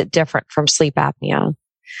how is it different from sleep apnea?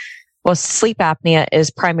 Well, sleep apnea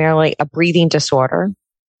is primarily a breathing disorder,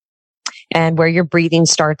 and where your breathing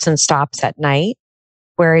starts and stops at night,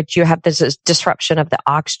 where you have this disruption of the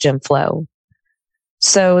oxygen flow.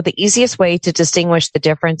 So the easiest way to distinguish the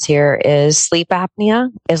difference here is sleep apnea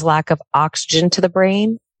is lack of oxygen to the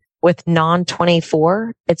brain. With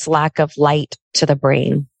non-24, it's lack of light to the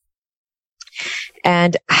brain.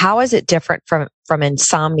 And how is it different from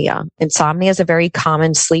insomnia? Insomnia is a very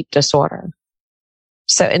common sleep disorder.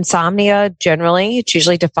 So insomnia, generally, it's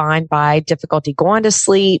usually defined by difficulty going to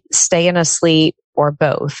sleep, staying asleep, or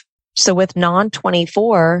both. So with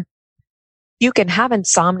non-24, you can have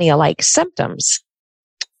insomnia-like symptoms.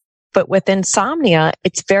 But with insomnia,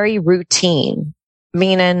 it's very routine,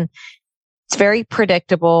 meaning it's very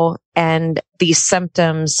predictable and these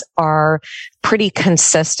symptoms are pretty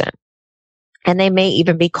consistent. And they may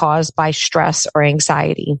even be caused by stress or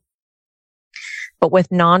anxiety. But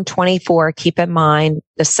with non-24, keep in mind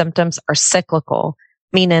the symptoms are cyclical,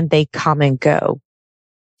 meaning they come and go.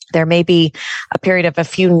 There may be a period of a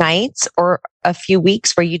few nights or a few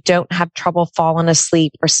weeks where you don't have trouble falling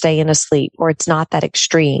asleep or staying asleep, or it's not that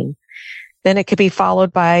extreme. Then it could be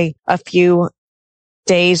followed by a few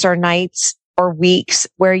days or nights or weeks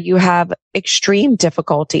where you have extreme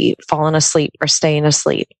difficulty falling asleep or staying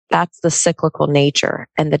asleep. That's the cyclical nature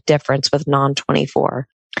and the difference with non-24.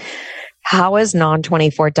 How is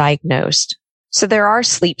non-24 diagnosed? So there are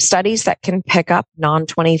sleep studies that can pick up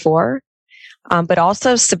non-24, but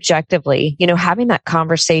also subjectively, having that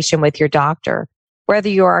conversation with your doctor, whether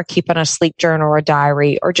you are keeping a sleep journal or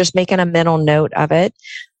diary or just making a mental note of it,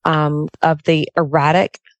 of the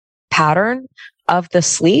erratic pattern of the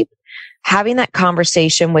sleep, having that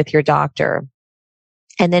conversation with your doctor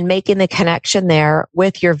and then making the connection there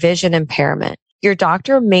with your vision impairment. Your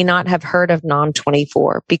doctor may not have heard of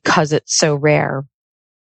non-24 because it's so rare.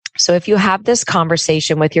 So if you have this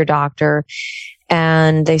conversation with your doctor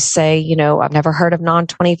and they say, I've never heard of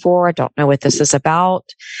non-24, I don't know what this is about.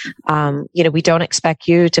 We don't expect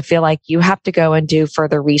you to feel like you have to go and do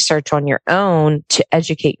further research on your own to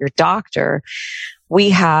educate your doctor. We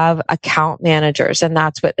have account managers, and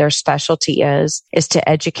that's what their specialty is to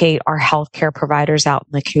educate our healthcare providers out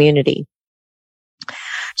in the community.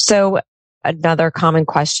 So another common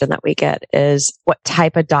question that we get is, what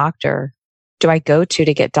type of doctor do I go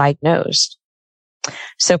to get diagnosed?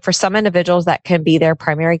 So for some individuals, that can be their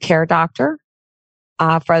primary care doctor.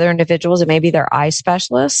 For other individuals, it may be their eye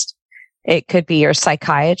specialist. It could be your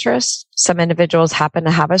psychiatrist. Some individuals happen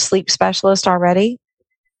to have a sleep specialist already.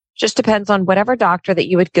 Just depends on whatever doctor that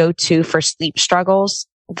you would go to for sleep struggles,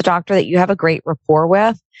 the doctor that you have a great rapport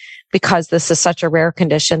with, because this is such a rare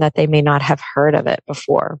condition that they may not have heard of it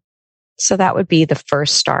before. So that would be the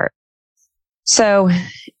first start. So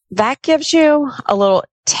that gives you a little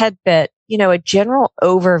tidbit, a general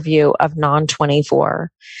overview of non-24.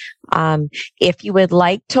 If you would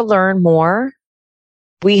like to learn more,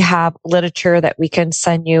 we have literature that we can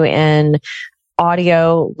send you in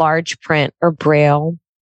audio, large print, or braille.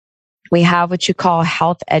 We have what you call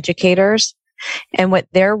health educators. And what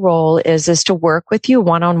their role is to work with you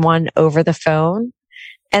one-on-one over the phone.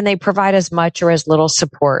 And they provide as much or as little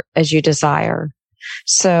support as you desire.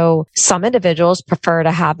 So some individuals prefer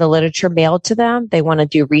to have the literature mailed to them. They want to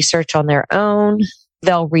do research on their own.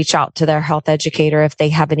 They'll reach out to their health educator if they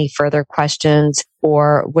have any further questions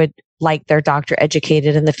or would like their doctor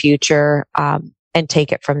educated in the future, and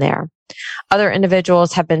take it from there. Other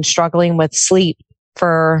individuals have been struggling with sleep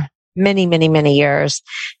for many, many, many years,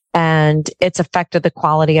 and it's affected the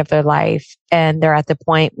quality of their life. And they're at the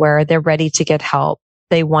point where they're ready to get help.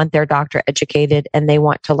 They want their doctor educated and they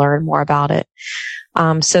want to learn more about it.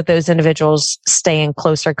 So those individuals stay in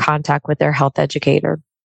closer contact with their health educator.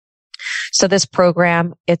 So this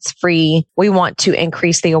program, it's free. We want to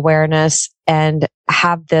increase the awareness and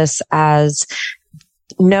have this as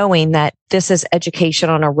knowing that this is education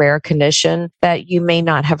on a rare condition that you may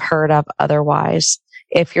not have heard of otherwise.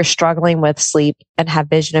 If you're struggling with sleep and have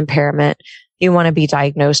vision impairment, you want to be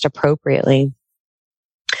diagnosed appropriately.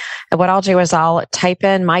 And what I'll do is I'll type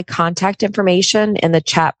in my contact information in the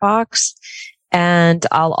chat box, and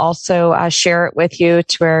I'll also share it with you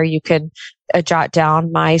to where you can jot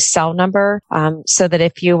down my cell number, so that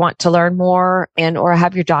if you want to learn more and or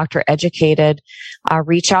have your doctor educated,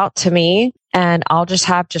 reach out to me, and I'll just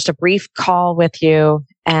have just a brief call with you.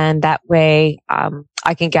 And that way,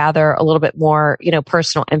 I can gather a little bit more,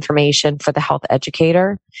 personal information for the health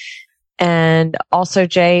educator. And also,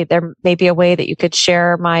 Jay, there may be a way that you could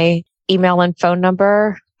share my email and phone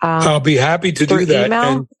number. I'll be happy to do that.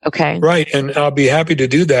 Email? Okay. Right. And I'll be happy to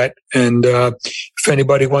do that. And if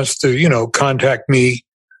anybody wants to, contact me,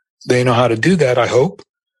 they know how to do that, I hope.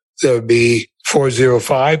 That would be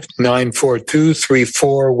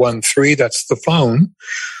 405-942-3413. That's the phone.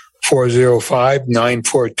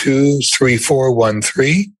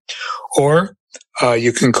 405-942-3413. Or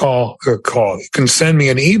you can you can send me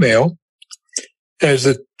an email. As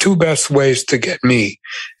the two best ways to get me.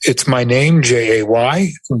 It's my name,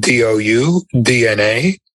 JayDoudna,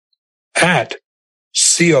 @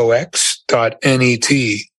 cox.net.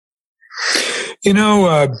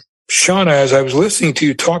 Shauna, as I was listening to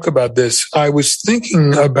you talk about this, I was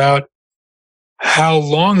thinking about how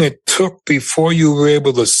long it took before you were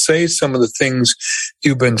able to say some of the things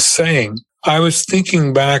you've been saying. I was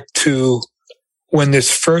thinking back to when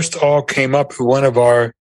this first all came up at one of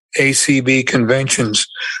our ACB conventions.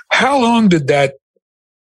 How long did that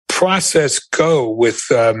process go with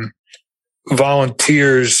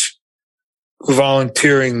volunteers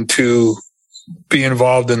volunteering to be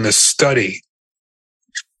involved in the study?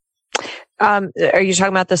 Are you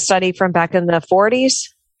talking about the study from back in the 40s?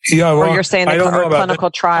 Yeah, well, or you're saying the clinical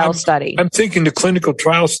trial study? I'm thinking the clinical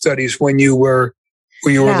trial studies when you were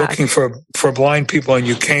looking for blind people, and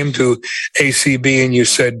you came to ACB and you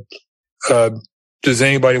said, does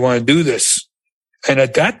anybody want to do this? And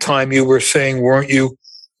at that time, you were saying, weren't you,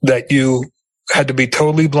 that you had to be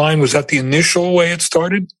totally blind? Was that the initial way it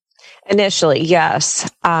started? Initially, yes.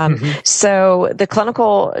 So the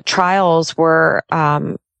clinical trials were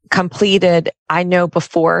completed, I know,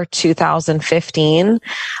 before 2015.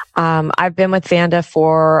 I've been with Vanda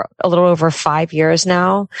for a little over 5 years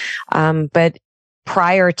now. But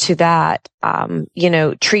prior to that,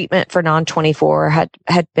 treatment for non-24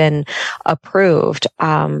 had been approved.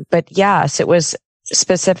 But yes, it was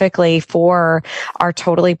specifically for our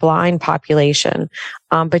totally blind population.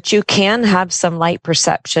 But you can have some light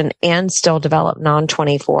perception and still develop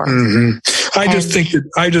non-24. I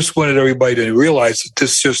just wanted everybody to realize that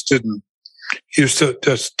this just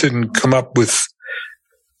didn't come up with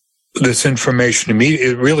this information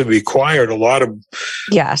immediately. It really required a lot of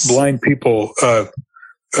blind people.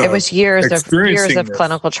 It was years of this.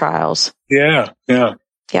 clinical trials. Yeah.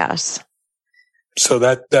 Yes. So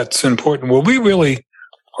that's important. Well, we really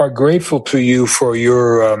are grateful to you for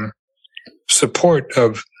your support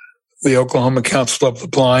of the Oklahoma Council of the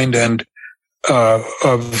Blind and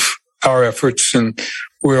of our efforts, and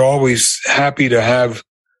we're always happy to have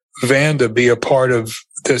Vanda be a part of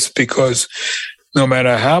this, because no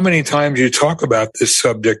matter how many times you talk about this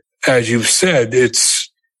subject, as you've said,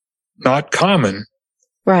 it's not common.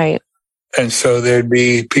 Right. And so there'd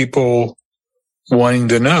be people wanting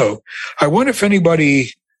to know. I wonder if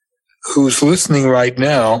anybody who's listening right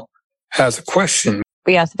now has a question.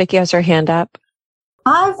 Yes, Vicki has her hand up.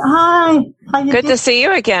 Hi. Good to see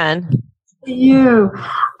you again. You.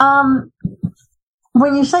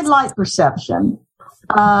 When you say light perception,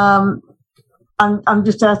 I'm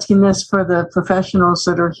just asking this for the professionals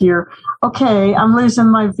that are here. Okay, I'm losing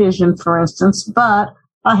my vision, for instance, but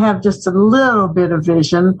I have just a little bit of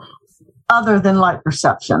vision other than light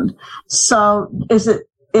perception. So is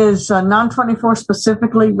non-24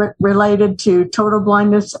 specifically related to total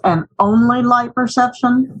blindness and only light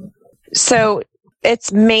perception? So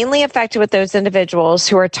it's mainly affected with those individuals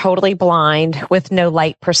who are totally blind with no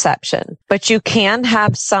light perception, but you can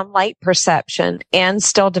have some light perception and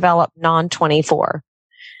still develop non-24.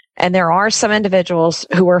 And there are some individuals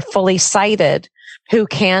who are fully sighted who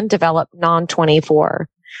can develop non-24,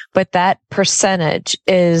 but that percentage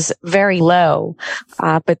is very low.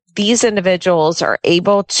 But these individuals are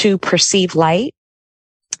able to perceive light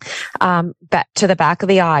back to the back of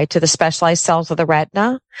the eye, to the specialized cells of the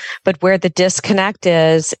retina. But where the disconnect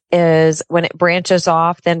is when it branches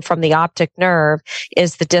off then from the optic nerve,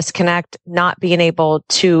 is the disconnect not being able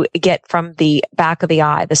to get from the back of the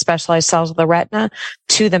eye, the specialized cells of the retina,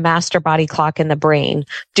 to the master body clock in the brain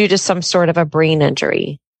due to some sort of a brain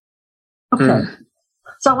injury. Okay.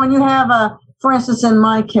 So when you have for instance, in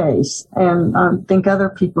my case, and I think other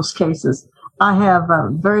people's cases, I have a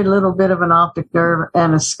very little bit of an optic nerve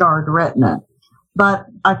and a scarred retina, but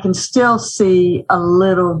I can still see a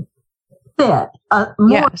little bit, more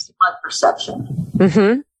blood perception.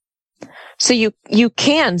 Mm-hmm. So you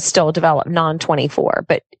can still develop non-24,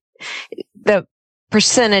 but the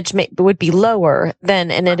percentage would be lower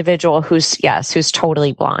than an individual who's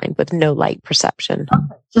totally blind with no light perception. Okay.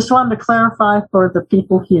 Just wanted to clarify for the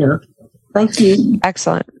people here. Thank you.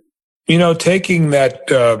 Excellent. Taking that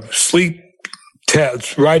sleep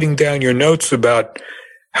test, writing down your notes about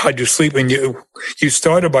how you sleep, and you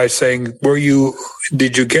started by saying,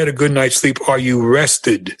 did you get a good night's sleep? Are you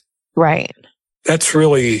rested? Right. That's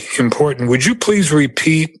really important. Would you please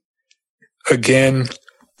repeat again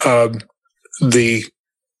the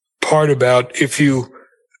part about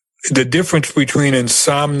the difference between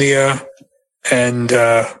insomnia and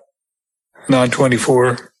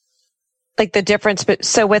non-24? Like the difference,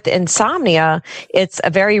 so with insomnia, it's a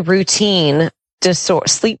very routine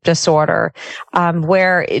sleep disorder,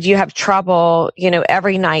 where you have trouble,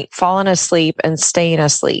 every night falling asleep and staying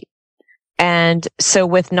asleep. And so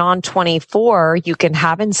with non-24, you can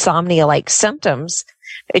have insomnia-like symptoms.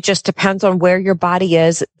 It just depends on where your body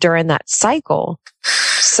is during that cycle.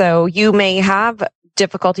 So you may have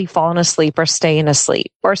difficulty falling asleep or staying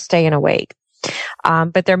awake.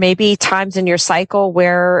 But there may be times in your cycle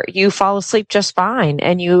where you fall asleep just fine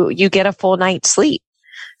and you get a full night's sleep.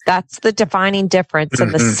 That's the defining difference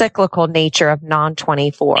in the cyclical nature of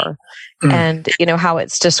non-24. And, how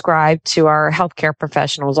it's described to our healthcare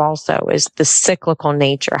professionals also is the cyclical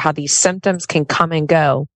nature, how these symptoms can come and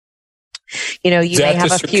go. You may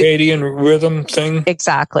have a circadian rhythm thing?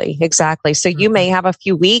 Exactly. So you may have a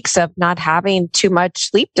few weeks of not having too much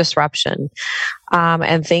sleep disruption,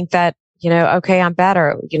 and think that, okay, I'm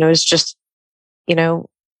better. It's just,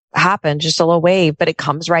 happened, just a little wave, but it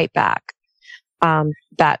comes right back.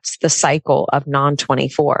 That's the cycle of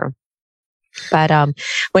non-24. But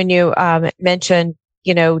when you mentioned,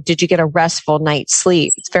 did you get a restful night's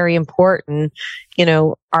sleep? It's very important.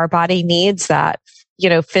 Our body needs that,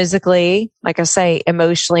 physically, like I say,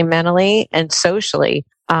 emotionally, mentally, and socially.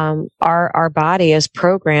 Our body is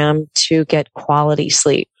programmed to get quality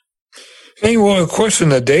sleep. Hey, well, of course, in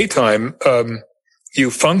the daytime,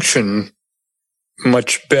 you function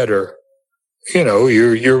much better.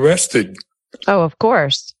 You're rested. Oh, of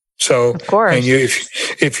course. So, of course. And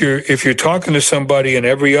if you're talking to somebody and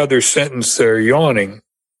every other sentence they're yawning,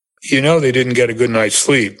 they didn't get a good night's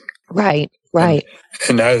sleep. Right.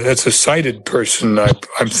 And that's a sighted person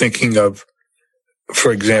I'm thinking of,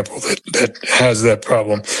 for example, that has that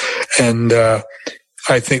problem. And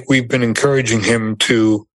I think we've been encouraging him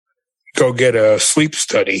to go get a sleep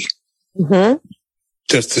study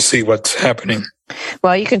just to see what's happening.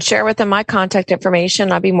 Well, you can share with them my contact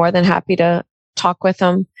information. I'd be more than happy to talk with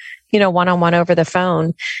them, one-on-one over the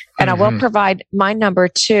phone. And I will provide my number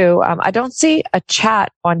too. I don't see a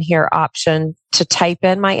chat on here option to type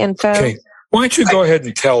in my info. Okay. Why don't you go ahead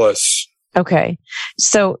and tell us? Okay.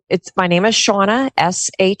 So my name is Shauna,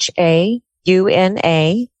 Shauna,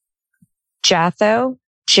 Jatho,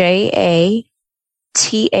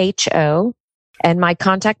 Jatho. And my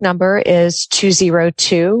contact number is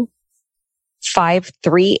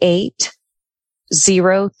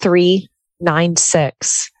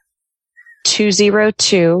 202-538-0396.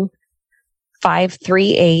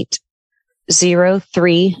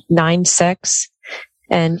 202-538-0396.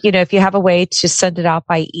 And, if you have a way to send it out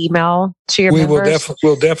by email to your members.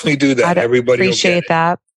 We'll definitely do that. Everybody appreciate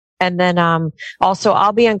that. And then, also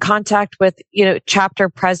I'll be in contact with, chapter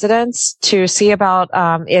presidents to see about,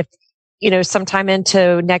 if, sometime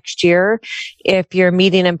into next year, if you're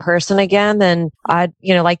meeting in person again, then I'd,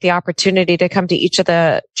 like the opportunity to come to each of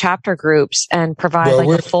the chapter groups and provide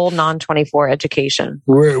a full non-24 education.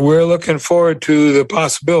 We're looking forward to the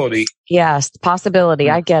possibility. Yes, the possibility.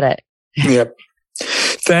 I get it. Yep.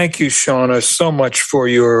 Thank you, Shauna, so much for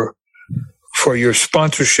your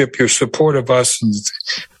sponsorship, your support of us,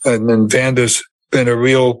 and then Vanda's been a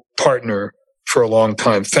real partner for a long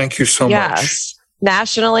time. Thank you so much. Yes,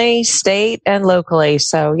 nationally, state, and locally.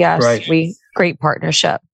 So yes, great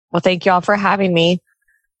partnership. Well, thank you all for having me.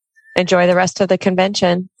 Enjoy the rest of the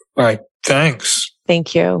convention. All right. Thanks.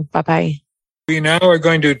 Thank you. Bye-bye. We now are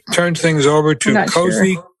going to turn things over to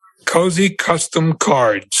Cozy Custom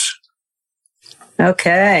Cards.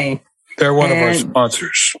 Okay. They're one of our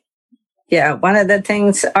sponsors. Yeah, one of the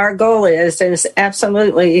things our goal is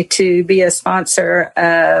absolutely to be a sponsor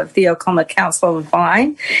of the Oklahoma Council of the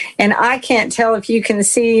Blind. And I can't tell if you can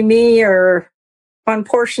see me or one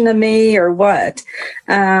portion of me or what.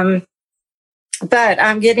 But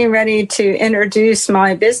I'm getting ready to introduce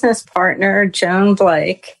my business partner, Joan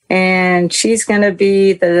Blake, and she's going to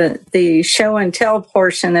be the show and tell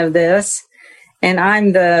portion of this. And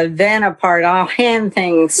I'm the Vanna part. I'll hand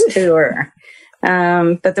things to her.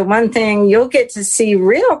 But the one thing you'll get to see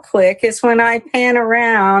real quick is when I pan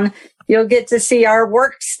around, you'll get to see our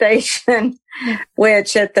workstation,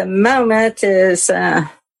 which at the moment is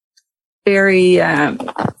a very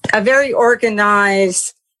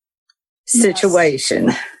organized situation.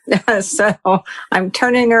 Yes. So I'm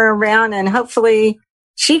turning her around, and hopefully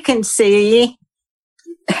she can see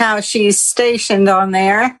how she's stationed on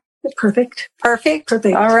there. Perfect. All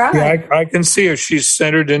right. Yeah, I can see her. She's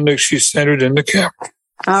centered in the camera.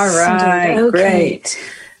 All right. Okay. Great.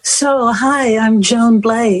 So, hi, I'm Joan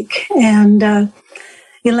Blake, and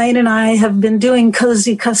Elaine and I have been doing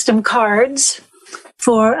Cozy Custom Cards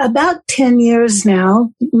for about 10 years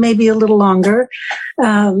now, maybe a little longer.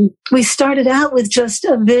 We started out with just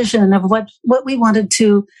a vision of what we wanted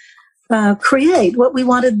to create, what we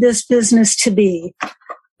wanted this business to be.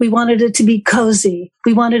 We wanted it to be cozy.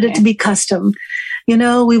 We wanted it to be custom. We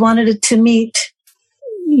wanted it to meet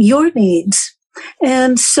your needs.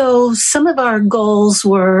 And so some of our goals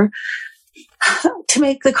were to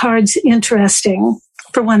make the cards interesting,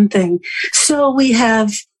 for one thing. So we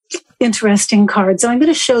have interesting cards. I'm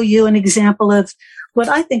going to show you an example of what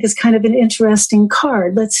I think is kind of an interesting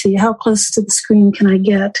card. Let's see, how close to the screen can I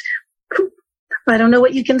get? I don't know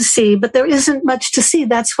what you can see, but there isn't much to see.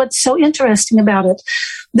 That's what's so interesting about it.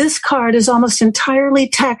 This card is almost entirely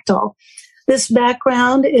tactile. This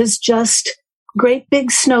background is just great big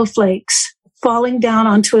snowflakes falling down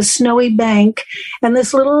onto a snowy bank. And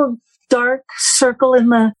this little dark circle in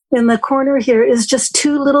the corner here is just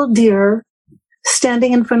two little deer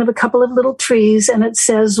standing in front of a couple of little trees, and it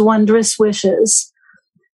says wondrous wishes.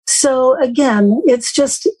 So again,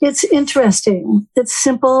 it's interesting. It's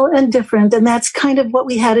simple and different, and that's kind of what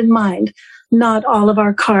we had in mind. Not all of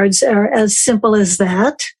our cards are as simple as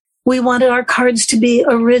that. We wanted our cards to be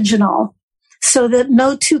original so that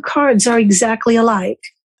no two cards are exactly alike.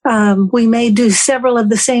 We may do several of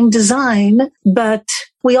the same design, but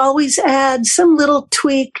we always add some little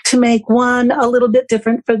tweak to make one a little bit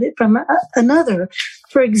different from another.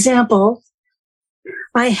 For example,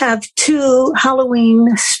 I have two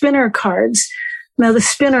Halloween spinner cards. Now, the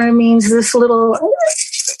spinner means this little,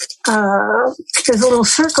 there's a little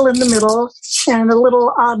circle in the middle and a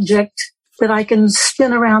little object that I can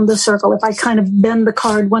spin around the circle. If I kind of bend the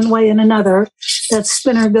card one way and another, that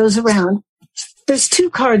spinner goes around. There's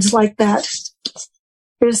two cards like that.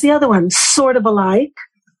 Here's the other one, sort of alike,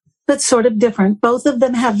 but sort of different. Both of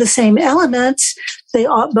them have the same elements. They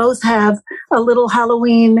both have a little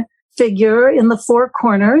Halloween figure in the four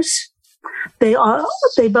corners. They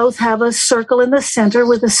both have a circle in the center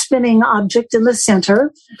with a spinning object in the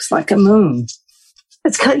center. Looks like a moon.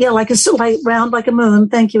 It's kind of, like round like a moon.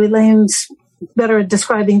 Thank you. Elaine's better at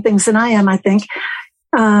describing things than I am, I think.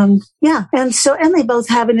 And they both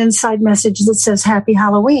have an inside message that says Happy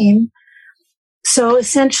Halloween. So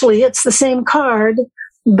essentially it's the same card,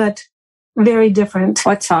 but very different.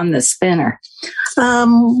 What's on the spinner?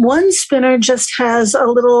 One spinner just has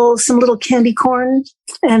some little candy corn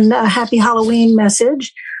and a Happy Halloween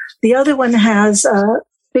message. The other one has a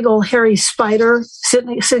big old hairy spider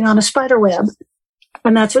sitting on a spider web.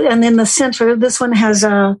 And in the center, this one has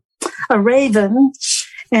a raven,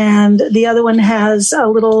 and the other one has a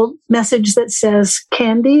little message that says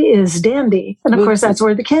candy is dandy. And of course, that's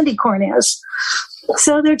where the candy corn is.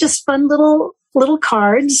 So they're just fun little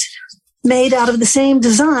cards made out of the same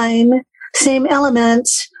design, same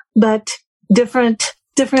elements, but different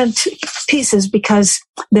pieces because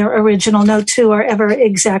they're original. No two are ever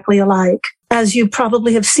exactly alike. As you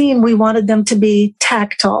probably have seen, we wanted them to be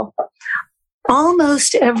tactile.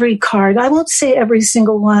 Almost every card, I won't say every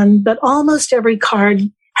single one, but almost every card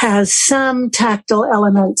has some tactile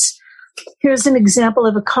elements. Here's an example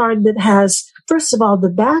of a card that has, first of all, the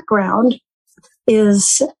background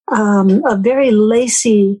is a very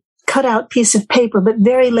lacy cutout piece of paper, but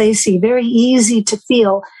very lacy, very easy to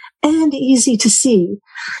feel and easy to see,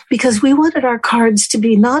 because we wanted our cards to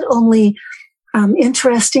be not only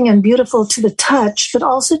interesting and beautiful to the touch, but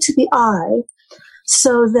also to the eye,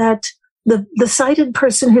 so that the sighted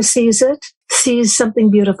person who sees it sees something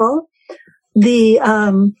beautiful. The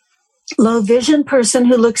low vision person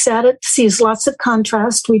who looks at it sees lots of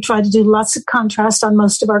contrast. We try to do lots of contrast on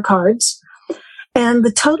most of our cards. And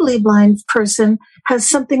the totally blind person has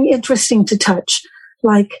something interesting to touch,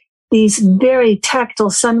 like these very tactile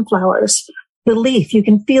sunflowers. The leaf, you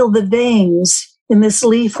can feel the veins in this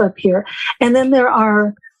leaf up here. And then there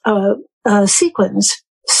are sequins.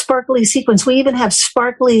 sparkly sequins. We even have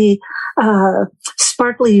sparkly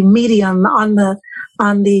medium on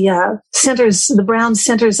the centers, the brown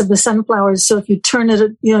centers of the sunflowers. So if you turn it,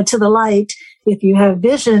 to the light, if you have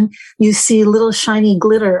vision, you see little shiny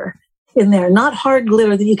glitter in there. Not hard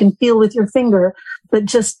glitter that you can feel with your finger, but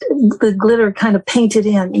just the glitter kind of painted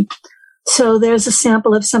in. So there's a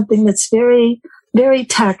sample of something that's very, very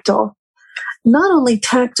tactile. Not only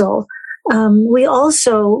tactile, we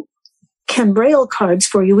also can braille cards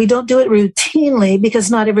for you. We don't do it routinely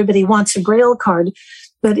because not everybody wants a braille card.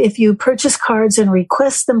 But if you purchase cards and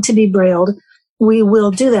request them to be brailled, we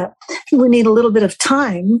will do that. We need a little bit of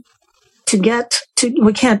time to get to,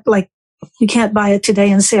 you can't buy it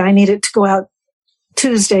today and say, I need it to go out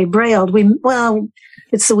Tuesday brailled.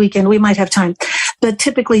 It's the weekend. We might have time. But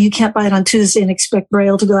typically you can't buy it on Tuesday and expect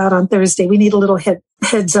braille to go out on Thursday. We need a little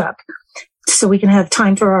heads up so we can have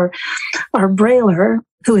time for our brailer,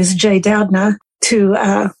 who is Jay Doudna,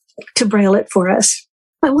 to braille it for us.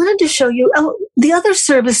 I wanted to show you the other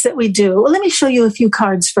service that we do. Well, let me show you a few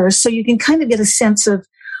cards first so you can kind of get a sense of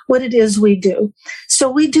what it is we do.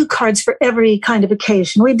 So we do cards for every kind of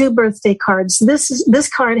occasion. We do birthday cards. This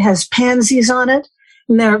card has pansies on it,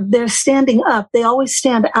 and they're standing up. They always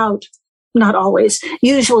stand out. Not always,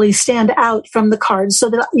 usually stand out from the card so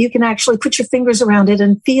that you can actually put your fingers around it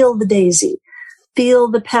and feel the daisy, feel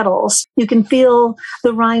the petals. You can feel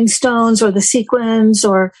the rhinestones or the sequins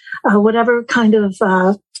or whatever kind of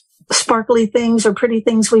sparkly things or pretty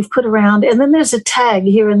things we've put around. And then there's a tag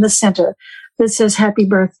here in the center that says happy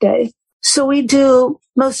birthday. So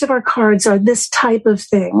most of our cards are this type of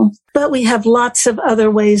thing, but we have lots of other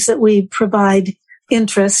ways that we provide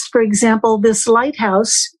interest. For example, this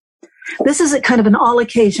lighthouse. This is a kind of an all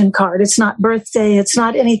occasion card. It's not birthday. It's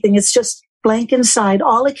not anything. It's just blank inside,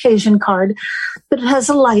 all occasion card, but it has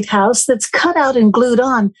a lighthouse that's cut out and glued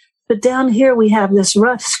on. But down here we have this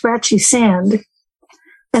rough, scratchy sand.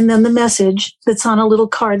 And then the message that's on a little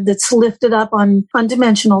card that's lifted up on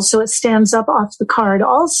dimensional. So it stands up off the card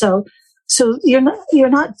also. So you're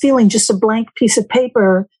not feeling just a blank piece of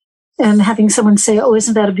paper and having someone say, oh,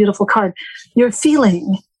 isn't that a beautiful card? You're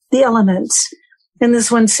feeling the elements. And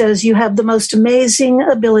this one says, you have the most amazing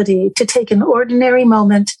ability to take an ordinary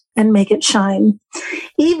moment and make it shine.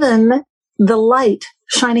 Even the light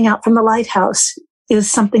shining out from the lighthouse is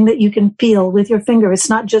something that you can feel with your finger.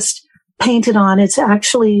 It's not just painted on, it's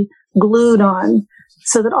actually glued on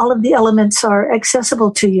so that all of the elements are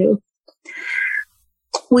accessible to you.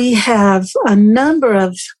 We have a number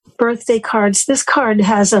of birthday cards. This card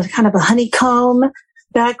has a kind of a honeycomb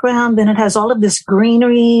background. Then it has all of this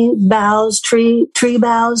greenery, boughs, tree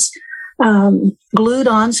boughs, glued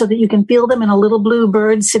on so that you can feel them, and a little blue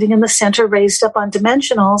bird sitting in the center raised up on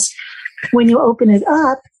dimensionals. When you open it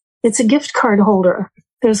up, it's a gift card holder.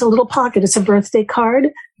 There's a little pocket. It's a birthday card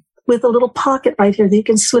with a little pocket right here that you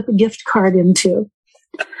can slip a gift card into.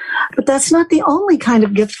 But that's not the only kind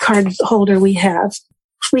of gift card holder we have.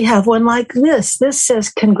 We have one like this. This says,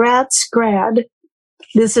 congrats, grad.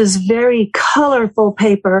 This is very colorful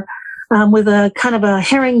paper with a kind of a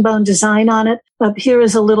herringbone design on it. Up here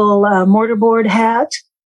is a little mortarboard hat.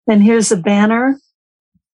 And here's a banner.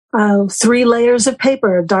 3 layers of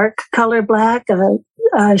paper, a dark color black,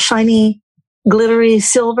 a shiny, glittery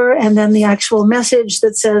silver, and then the actual message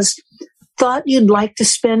that says, thought you'd like to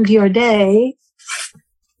spend your day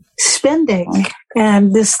spending.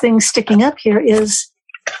 And this thing sticking up here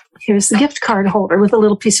here's the gift card holder with a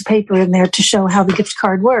little piece of paper in there to show how the gift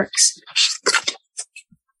card works.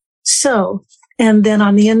 So, and then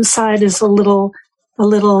on the inside is a little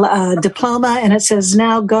diploma, and it says,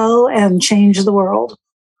 now go and change the world.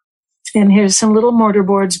 And here's some little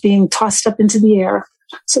mortarboards being tossed up into the air.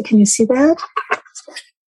 So can you see that?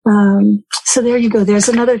 So there you go. There's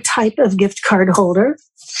another type of gift card holder.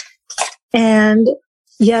 And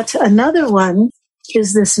yet another one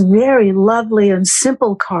is this very lovely and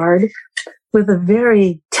simple card with a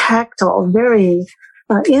very tactile, very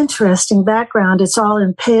interesting background. It's all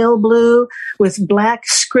in pale blue with black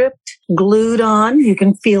script glued on. You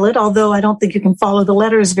can feel it, although I don't think you can follow the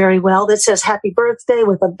letters very well. That says happy birthday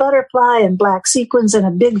with a butterfly and black sequins and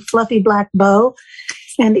a big fluffy black bow.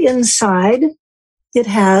 And inside it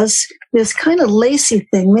has this kind of lacy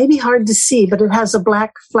thing, maybe hard to see, but it has a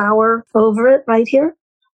black flower over it right here.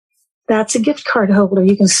 That's a gift card holder.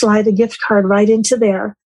 You can slide a gift card right into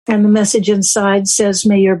there. And the message inside says,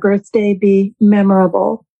 may your birthday be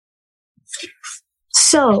memorable.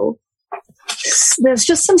 So there's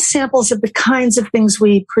just some samples of the kinds of things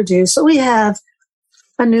we produce. So we have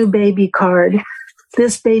a new baby card.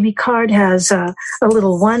 This baby card has a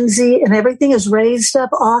little onesie, and everything is raised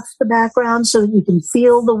up off the background so that you can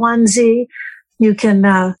feel the onesie. You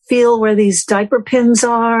can feel where these diaper pins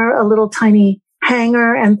are, a little tiny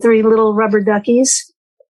hanger, and 3 little rubber duckies.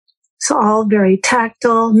 So all very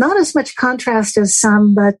tactile, not as much contrast as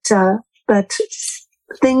some, but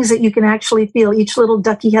things that you can actually feel. Each little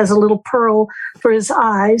ducky has a little pearl for his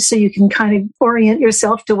eyes, so you can kind of orient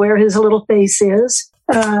yourself to where his little face is.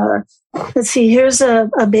 Let's see, here's a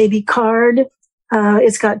baby card.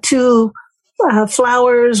 It's got 2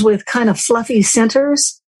 flowers with kind of fluffy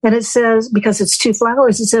centers. And it says, because it's 2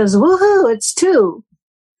 flowers, it says, woohoo, it's 2.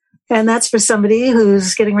 And that's for somebody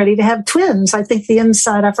who's getting ready to have twins. I think the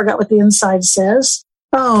inside, I forgot what the inside says.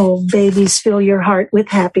 Oh, babies, fill your heart with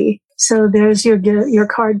happy. So there's your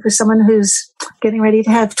card for someone who's getting ready to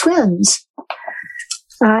have twins.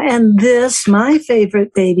 And this, my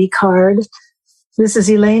favorite baby card, this is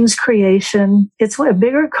Elaine's creation. It's a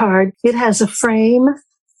bigger card. It has a frame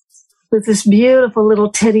with this beautiful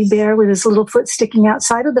little teddy bear with his little foot sticking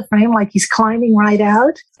outside of the frame like he's climbing right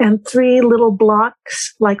out, and 3 little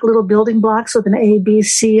blocks, like little building blocks with an A, B,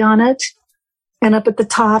 C on it. And up at the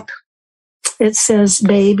top, it says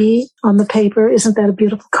baby on the paper. Isn't that a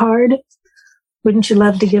beautiful card? Wouldn't you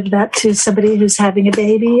love to give that to somebody who's having a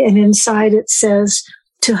baby? And inside it says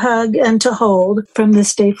to hug and to hold from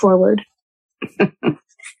this day forward.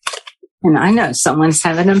 And I know someone's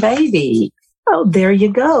having a baby. Oh, there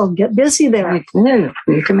you go. Get busy there.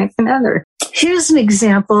 You can make another. Here's an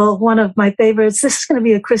example, one of my favorites. This is going to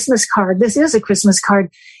be a Christmas card. This is a Christmas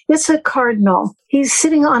card. It's a cardinal. He's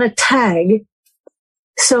sitting on a tag.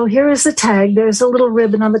 So here is the tag. There's a little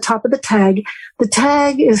ribbon on the top of the tag. The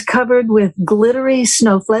tag is covered with glittery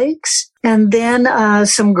snowflakes and then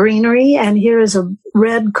some greenery. And here is a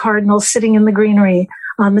red cardinal sitting in the greenery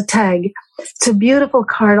on the tag. It's a beautiful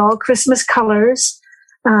card, all Christmas colors.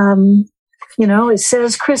 You know, it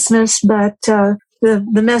says Christmas, but the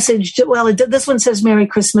message, this one says Merry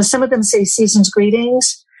Christmas. Some of them say Season's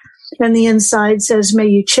Greetings. And the inside says, may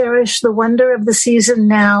you cherish the wonder of the season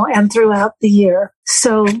now and throughout the year.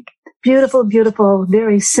 So beautiful, beautiful,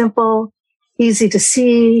 very simple, easy to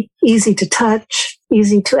see, easy to touch,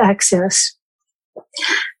 easy to access.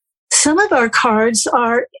 Some of our cards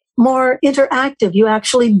are more interactive. You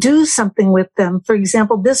actually do something with them. For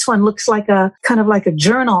example, this one looks like a kind of like a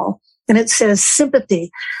journal, and it says sympathy.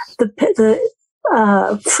 The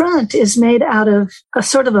front is made out of a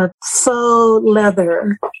sort of a faux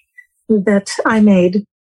leather that I made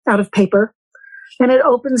out of paper. And it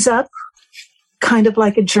opens up kind of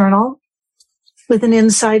like a journal with an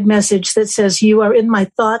inside message that says, you are in my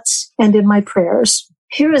thoughts and in my prayers.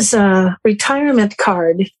 Here is a retirement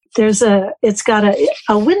card. It's got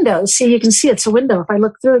a window. See, you can see it's a window. If I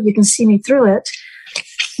look through it, you can see me through it.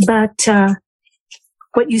 But,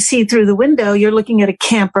 what you see through the window, you're looking at a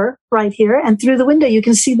camper right here. And through the window, you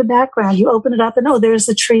can see the background. You open it up and, there's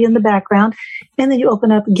the tree in the background. And then you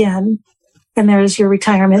open up again, and there's your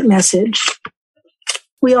retirement message.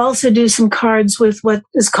 We also do some cards with what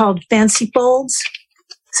is called fancy folds.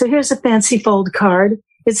 So here's a fancy fold card.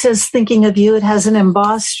 It says, thinking of you. It has an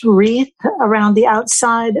embossed wreath around the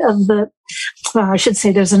outside of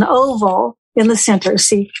there's an oval in the center.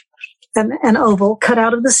 See, an oval cut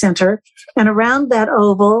out of the center. And around that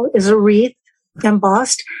oval is a wreath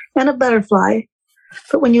embossed and a butterfly.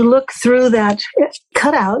 But when you look through that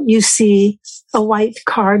cutout, you see a white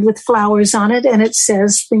card with flowers on it, and it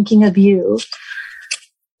says, thinking of you.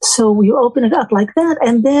 So you open it up like that,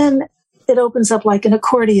 and then it opens up like an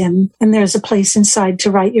accordion, and there's a place inside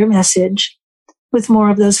to write your message with more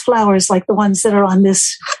of those flowers like the ones that are on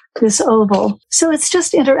this oval. So it's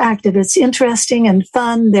just interactive. It's interesting and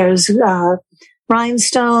fun. There's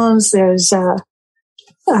rhinestones, there's the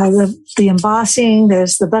embossing,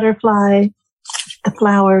 there's the butterfly, the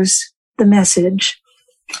flowers, the message.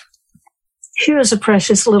 Here's a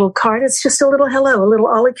precious little card. It's just a little hello, a little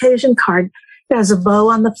all-occasion card. It has a bow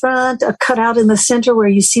on the front, a cutout in the center where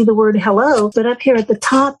you see the word hello. But up here at the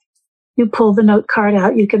top, you pull the note card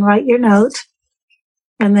out. You can write your note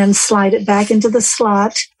and then slide it back into the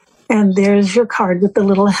slot. And there's your card with the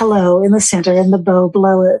little hello in the center and the bow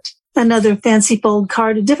below it. Another fancy fold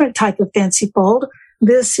card, a different type of fancy fold.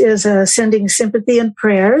 This is sending sympathy and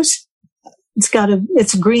prayers.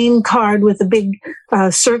 It's a green card with a big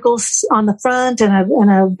circle on the front and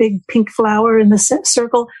a big pink flower in the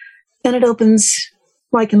circle. And it opens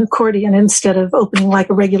like an accordion instead of opening like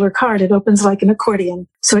a regular card. It opens like an accordion.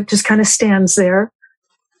 So it just kind of stands there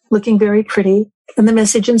looking very pretty. And the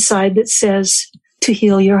message inside that says, to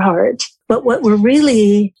heal your heart. But what we're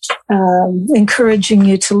really encouraging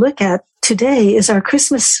you to look at today is our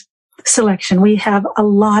Christmas selection. We have a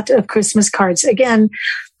lot of Christmas cards. Again,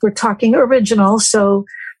 we're talking original, so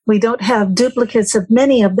we don't have duplicates of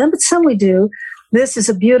many of them, but some we do. This is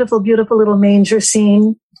a beautiful, beautiful little manger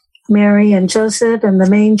scene. Mary and Joseph and the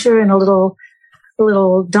manger and a little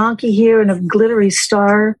donkey here and a glittery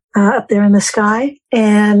star up there in the sky.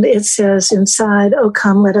 And it says inside, "Oh,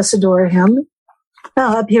 come, let us adore him."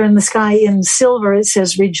 Up here in the sky in silver, it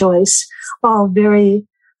says "rejoice." All very,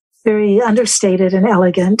 very understated and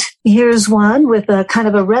elegant. Here's one with a kind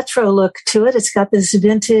of a retro look to it. It's got this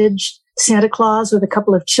vintage Santa Claus with a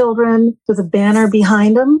couple of children with a banner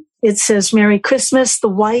behind them. It says "Merry Christmas." The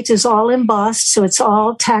white is all embossed, so it's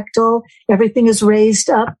all tactile. Everything is raised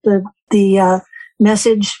up. The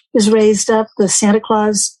message is raised up. The Santa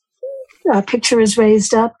Claus picture is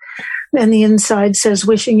raised up. And the inside says,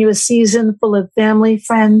 "Wishing you a season full of family,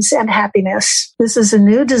 friends, and happiness." This is a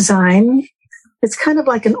new design. It's kind of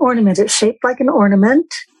like an ornament. It's shaped like an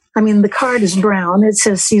ornament. I mean, the card is brown. It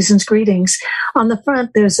says "Season's Greetings." On the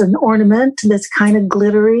front, there's an ornament that's kind of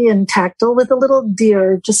glittery and tactile with a little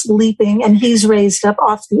deer just leaping, and he's raised up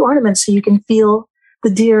off the ornament so you can feel the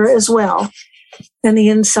deer as well. And the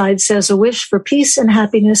inside says, "A wish for peace and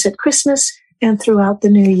happiness at Christmas and throughout the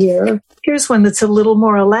new year." Here's one that's a little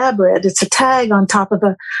more elaborate. It's a tag on top of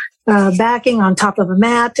a backing on top of a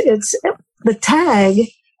mat. The tag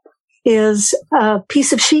is a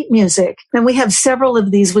piece of sheet music. And we have several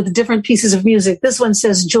of these with different pieces of music. This one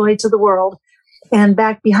says "Joy to the World." And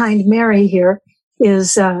back behind Mary here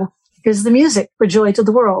is the music for "Joy to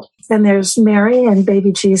the World." And there's Mary and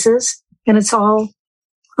baby Jesus. And it's all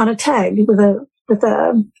on a tag with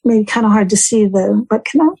a maybe kind of hard to see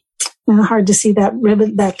hard to see that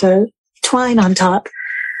ribbon, that twine on top.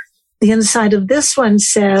 The inside of this one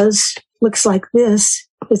looks like this.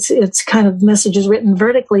 It's kind of messages written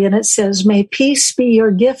vertically, and it says, "May peace be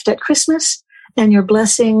your gift at Christmas and your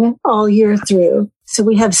blessing all year through." So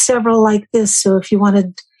we have several like this. So if you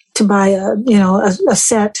wanted to buy a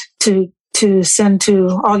set to send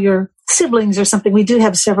to all your siblings or something, we do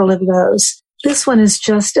have several of those. This one is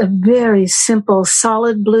just a very simple,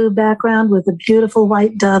 solid blue background with a beautiful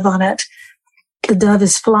white dove on it. The dove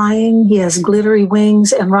is flying. He has glittery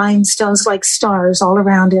wings and rhinestones like stars all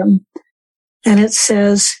around him. And it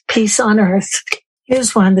says "Peace on Earth."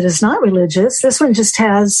 Here's one that is not religious. This one just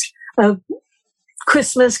has a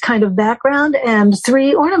Christmas kind of background and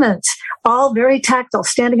 3 ornaments, all very tactile,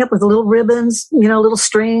 standing up with little ribbons, little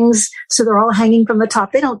strings. So they're all hanging from the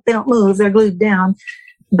top. They don't move. They're glued down.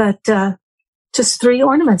 But just 3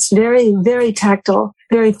 ornaments, very, very tactile,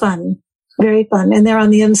 very fun, very fun. And they're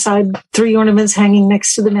on the inside, 3 ornaments hanging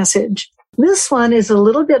next to the message. This one is a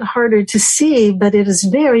little bit harder to see, but it is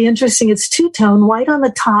very interesting. It's 2-tone, white on the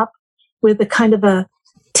top with a kind of a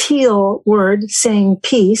teal word saying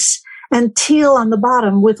 "peace," and teal on the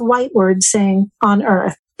bottom with white words saying "on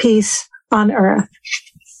earth," "peace on earth."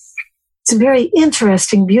 It's a very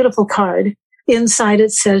interesting, beautiful card. Inside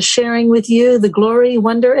it says, "Sharing with you the glory,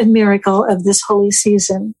 wonder, and miracle of this holy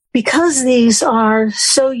season." Because these are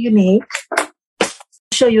so unique,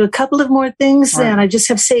 show you a couple of more things, and I just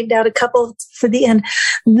have saved out a couple for the end.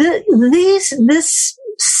 This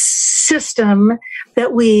system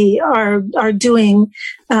that we are doing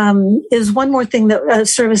is one more thing, that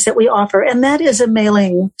service that we offer, and that is a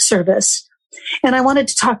mailing service. And I wanted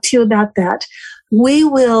to talk to you about that. We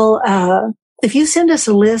will, if you send us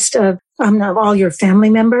a list of all your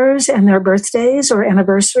family members and their birthdays or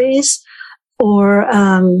anniversaries, or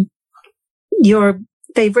your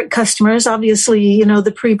favorite customers. Obviously,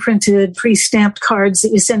 the pre-printed, pre-stamped cards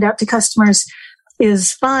that you send out to customers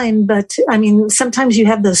is fine. But I mean, sometimes you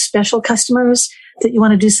have those special customers that you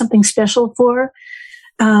want to do something special for.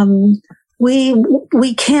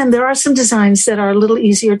 We can. There are some designs that are a little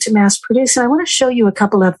easier to mass produce, and I want to show you a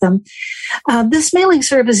couple of them. This mailing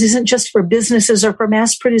service isn't just for businesses or for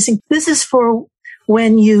mass producing. This is for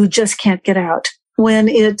when you just can't get out, when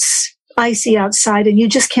it's icy outside and you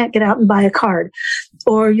just can't get out and buy a card,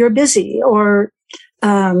 or you're busy, or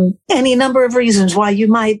any number of reasons why you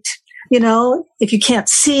might, if you can't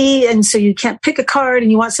see and so you can't pick a card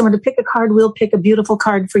and you want someone to pick a card, we'll pick a beautiful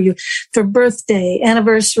card for you for birthday,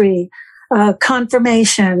 anniversary,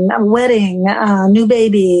 confirmation, a wedding, new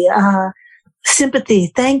baby,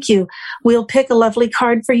 sympathy, thank you. We'll pick a lovely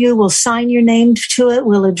card for you. We'll sign your name to it.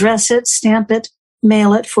 We'll address it, stamp it,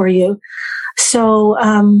 mail it for you. So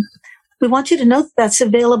we want you to know that that's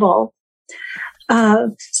available.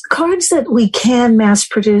 Cards that we can mass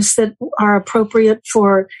produce that are appropriate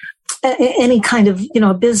for any kind of,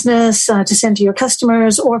 business to send to your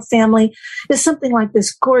customers or family is something like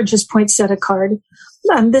this gorgeous poinsettia card.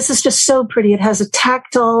 This is just so pretty. It has a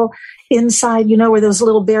tactile inside, where those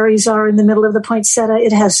little berries are in the middle of the poinsettia.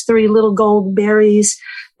 It has 3 little gold berries.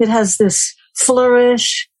 It has this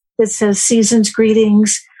flourish. It says "Season's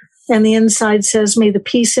Greetings." And the inside says, may the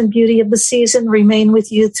peace and beauty of the season remain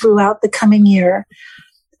with you throughout the coming year.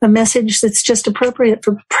 A message that's just appropriate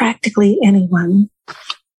for practically anyone.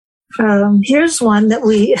 Here's one that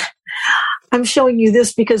I'm showing you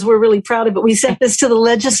this because we're really proud of it. We sent this to the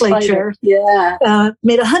legislature. Yeah.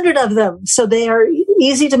 Made 100 of them. So they are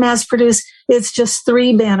easy to mass produce. It's just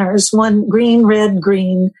 3 banners, one green, red,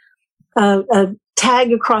 green, a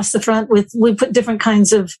tag across the front we put different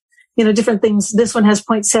kinds of, different things. This one has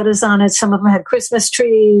poinsettias on it. Some of them had Christmas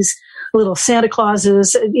trees, little Santa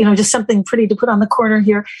Clauses, just something pretty to put on the corner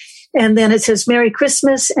here. And then it says Merry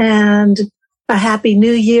Christmas and a Happy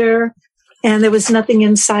New Year. And there was nothing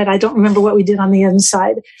inside. I don't remember what we did on the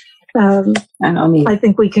inside. I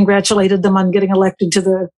think we congratulated them on getting elected to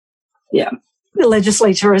the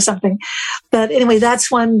legislature or something. But anyway, that's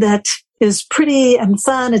one that is pretty and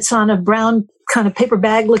fun. It's on a brown kind of paper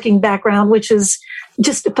bag looking background, which is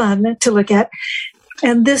just fun to look at.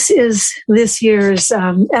 And this is this year's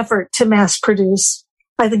effort to mass produce.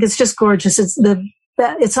 I think it's just gorgeous.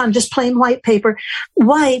 It's on just plain white paper,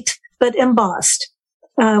 white but embossed.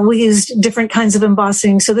 We used different kinds of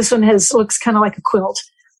embossing. So this one looks kind of like a quilt,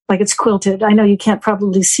 like it's quilted. I know you can't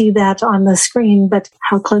probably see that on the screen, but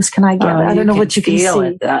how close can I get? I don't know what you can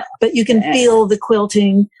see, but you can feel the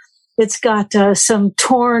quilting. It's got some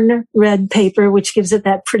torn red paper, which gives it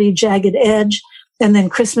that pretty jagged edge, and then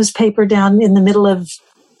Christmas paper down in the middle of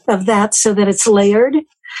that so that it's layered.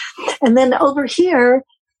 And then over here,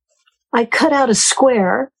 I cut out a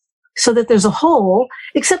square so that there's a hole,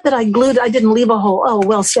 except that I didn't leave a hole. Oh,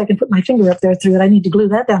 well, see, I can put my finger up there through it. I need to glue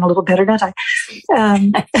that down a little better, don't I?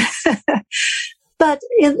 But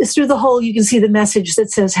through the hole, you can see the message that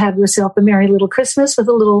says, have yourself a merry little Christmas, with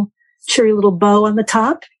a little cheery little bow on the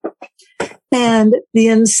top. And the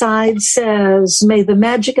inside says, may the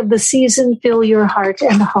magic of the season fill your heart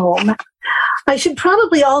and home. I should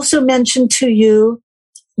probably also mention to you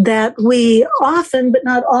that we often, but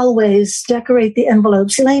not always, decorate the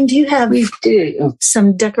envelopes. Elaine, do you have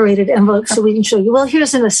some decorated envelopes so we can show you? Well,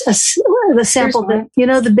 here's the sample.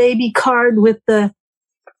 The baby card with the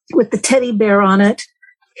teddy bear on it.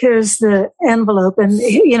 Here's the envelope. And,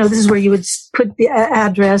 this is where you would put the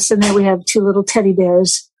address. And there we have 2 little teddy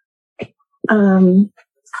bears. So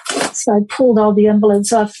I pulled all the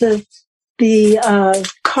envelopes off the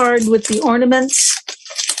card with the ornaments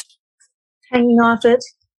hanging off it.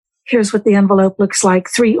 Here's what the envelope looks like.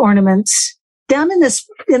 3 ornaments down in this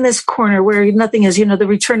corner where nothing is, the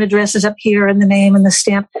return address is up here and the name and the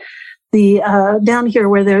stamp. The, down here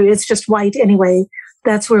where it's just white anyway,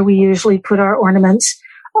 that's where we usually put our ornaments,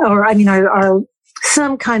 or our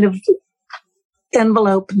some kind of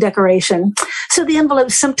envelope decoration. So the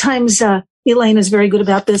envelopes, sometimes, Elaine is very good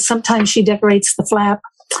about this. Sometimes she decorates the flap.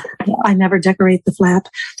 I never decorate the flap.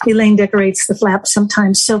 Elaine decorates the flap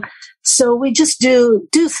sometimes. So we just do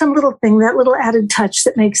some little thing, that little added touch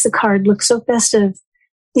that makes the card look so festive,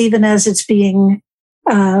 even as it's being,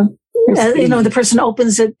 the person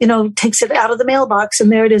opens it, takes it out of the mailbox,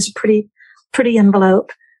 and there it is, a pretty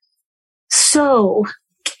envelope. So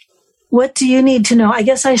what do you need to know? I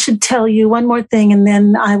guess I should tell you one more thing, and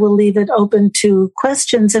then I will leave it open to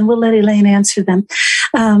questions, and we'll let Elaine answer them.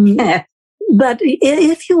 But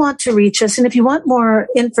if you want to reach us, and if you want more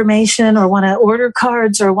information, or want to order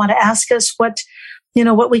cards, or want to ask us what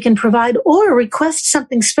we can provide, or request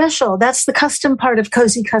something special, that's the custom part of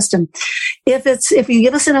Cozy Custom. If you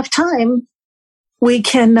give us enough time, we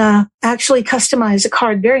can actually customize a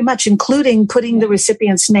card very much, including putting the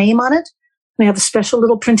recipient's name on it. We have a special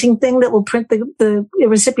little printing thing that will print the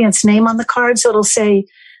recipient's name on the card, so it'll say,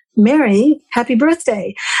 Mary, happy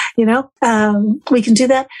birthday. We can do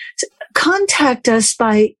that. Contact us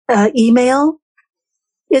by email.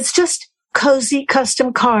 It's just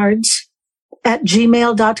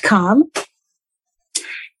cozycustomcards@gmail.com.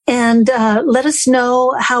 And let us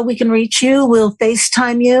know how we can reach you. We'll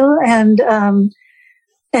FaceTime you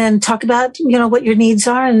and talk about, what your needs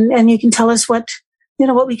are. And you can tell us what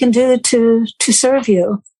we can do to serve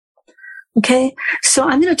you. Okay. So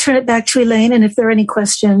I'm going to turn it back to Elaine. And if there are any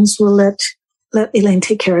questions, we'll let Elaine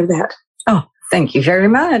take care of that. Oh, thank you very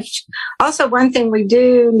much. Also, one thing we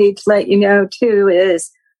do need to let you know too is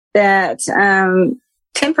that 10%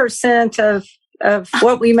 of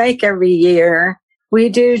what we make every year, we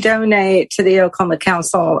do donate to the Oklahoma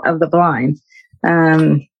Council of the Blind.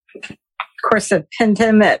 Of course, the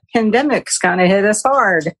pandemic's kind of hit us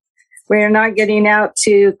hard. We're not getting out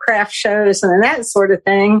to craft shows and that sort of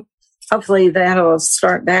thing. Hopefully that'll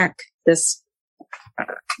start back this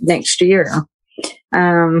next year.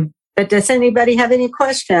 But does anybody have any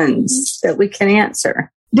questions that we can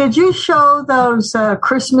answer? Did you show those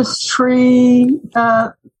Christmas tree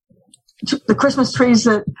the Christmas trees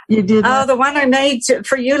that you did. Oh, the one I made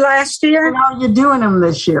for you last year? How are you doing them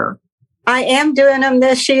this year? I am doing them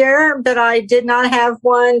this year, but I did not have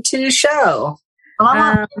one to show.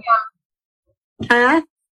 Well, I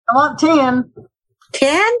want 10.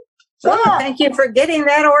 10? Yeah. Oh, thank you for getting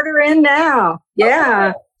that order in now.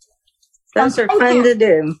 Yeah. Those are fun to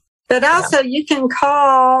do. But also you can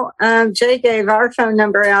call, Jay gave our phone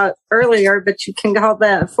number out earlier, but you can call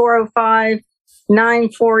that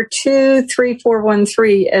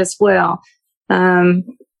 405-942-3413 as well. We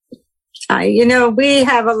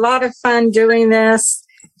have a lot of fun doing this.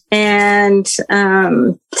 And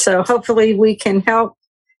so hopefully we can help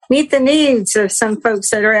meet the needs of some folks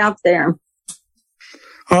that are out there.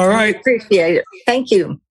 All right. Appreciate it. Thank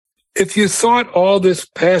you. If you thought all this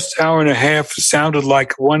past hour and a half sounded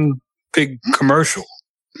like one big commercial,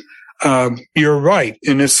 you're right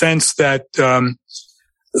in the sense that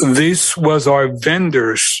this was our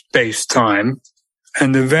vendors' space time,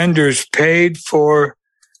 and the vendors paid for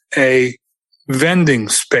a vending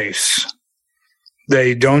space.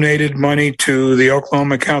 They donated money to the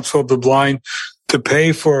Oklahoma Council of the Blind to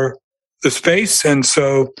pay for the space, and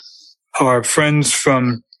so our friends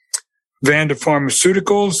from Vanda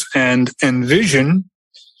Pharmaceuticals and Envision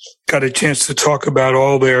got a chance to talk about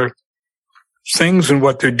all their things and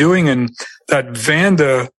what they're doing. And that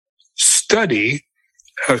Vanda study,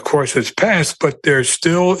 of course, has passed, but there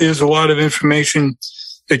still is a lot of information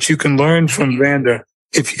that you can learn from Vanda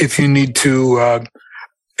if you need to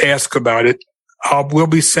ask about it. We'll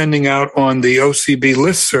be sending out on the OCB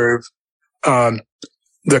listserv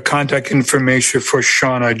the contact information for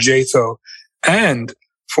Shauna Jatho and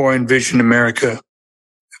for Envision America.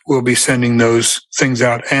 We'll be sending those things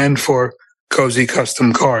out, and for Cozy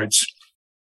Custom Cards.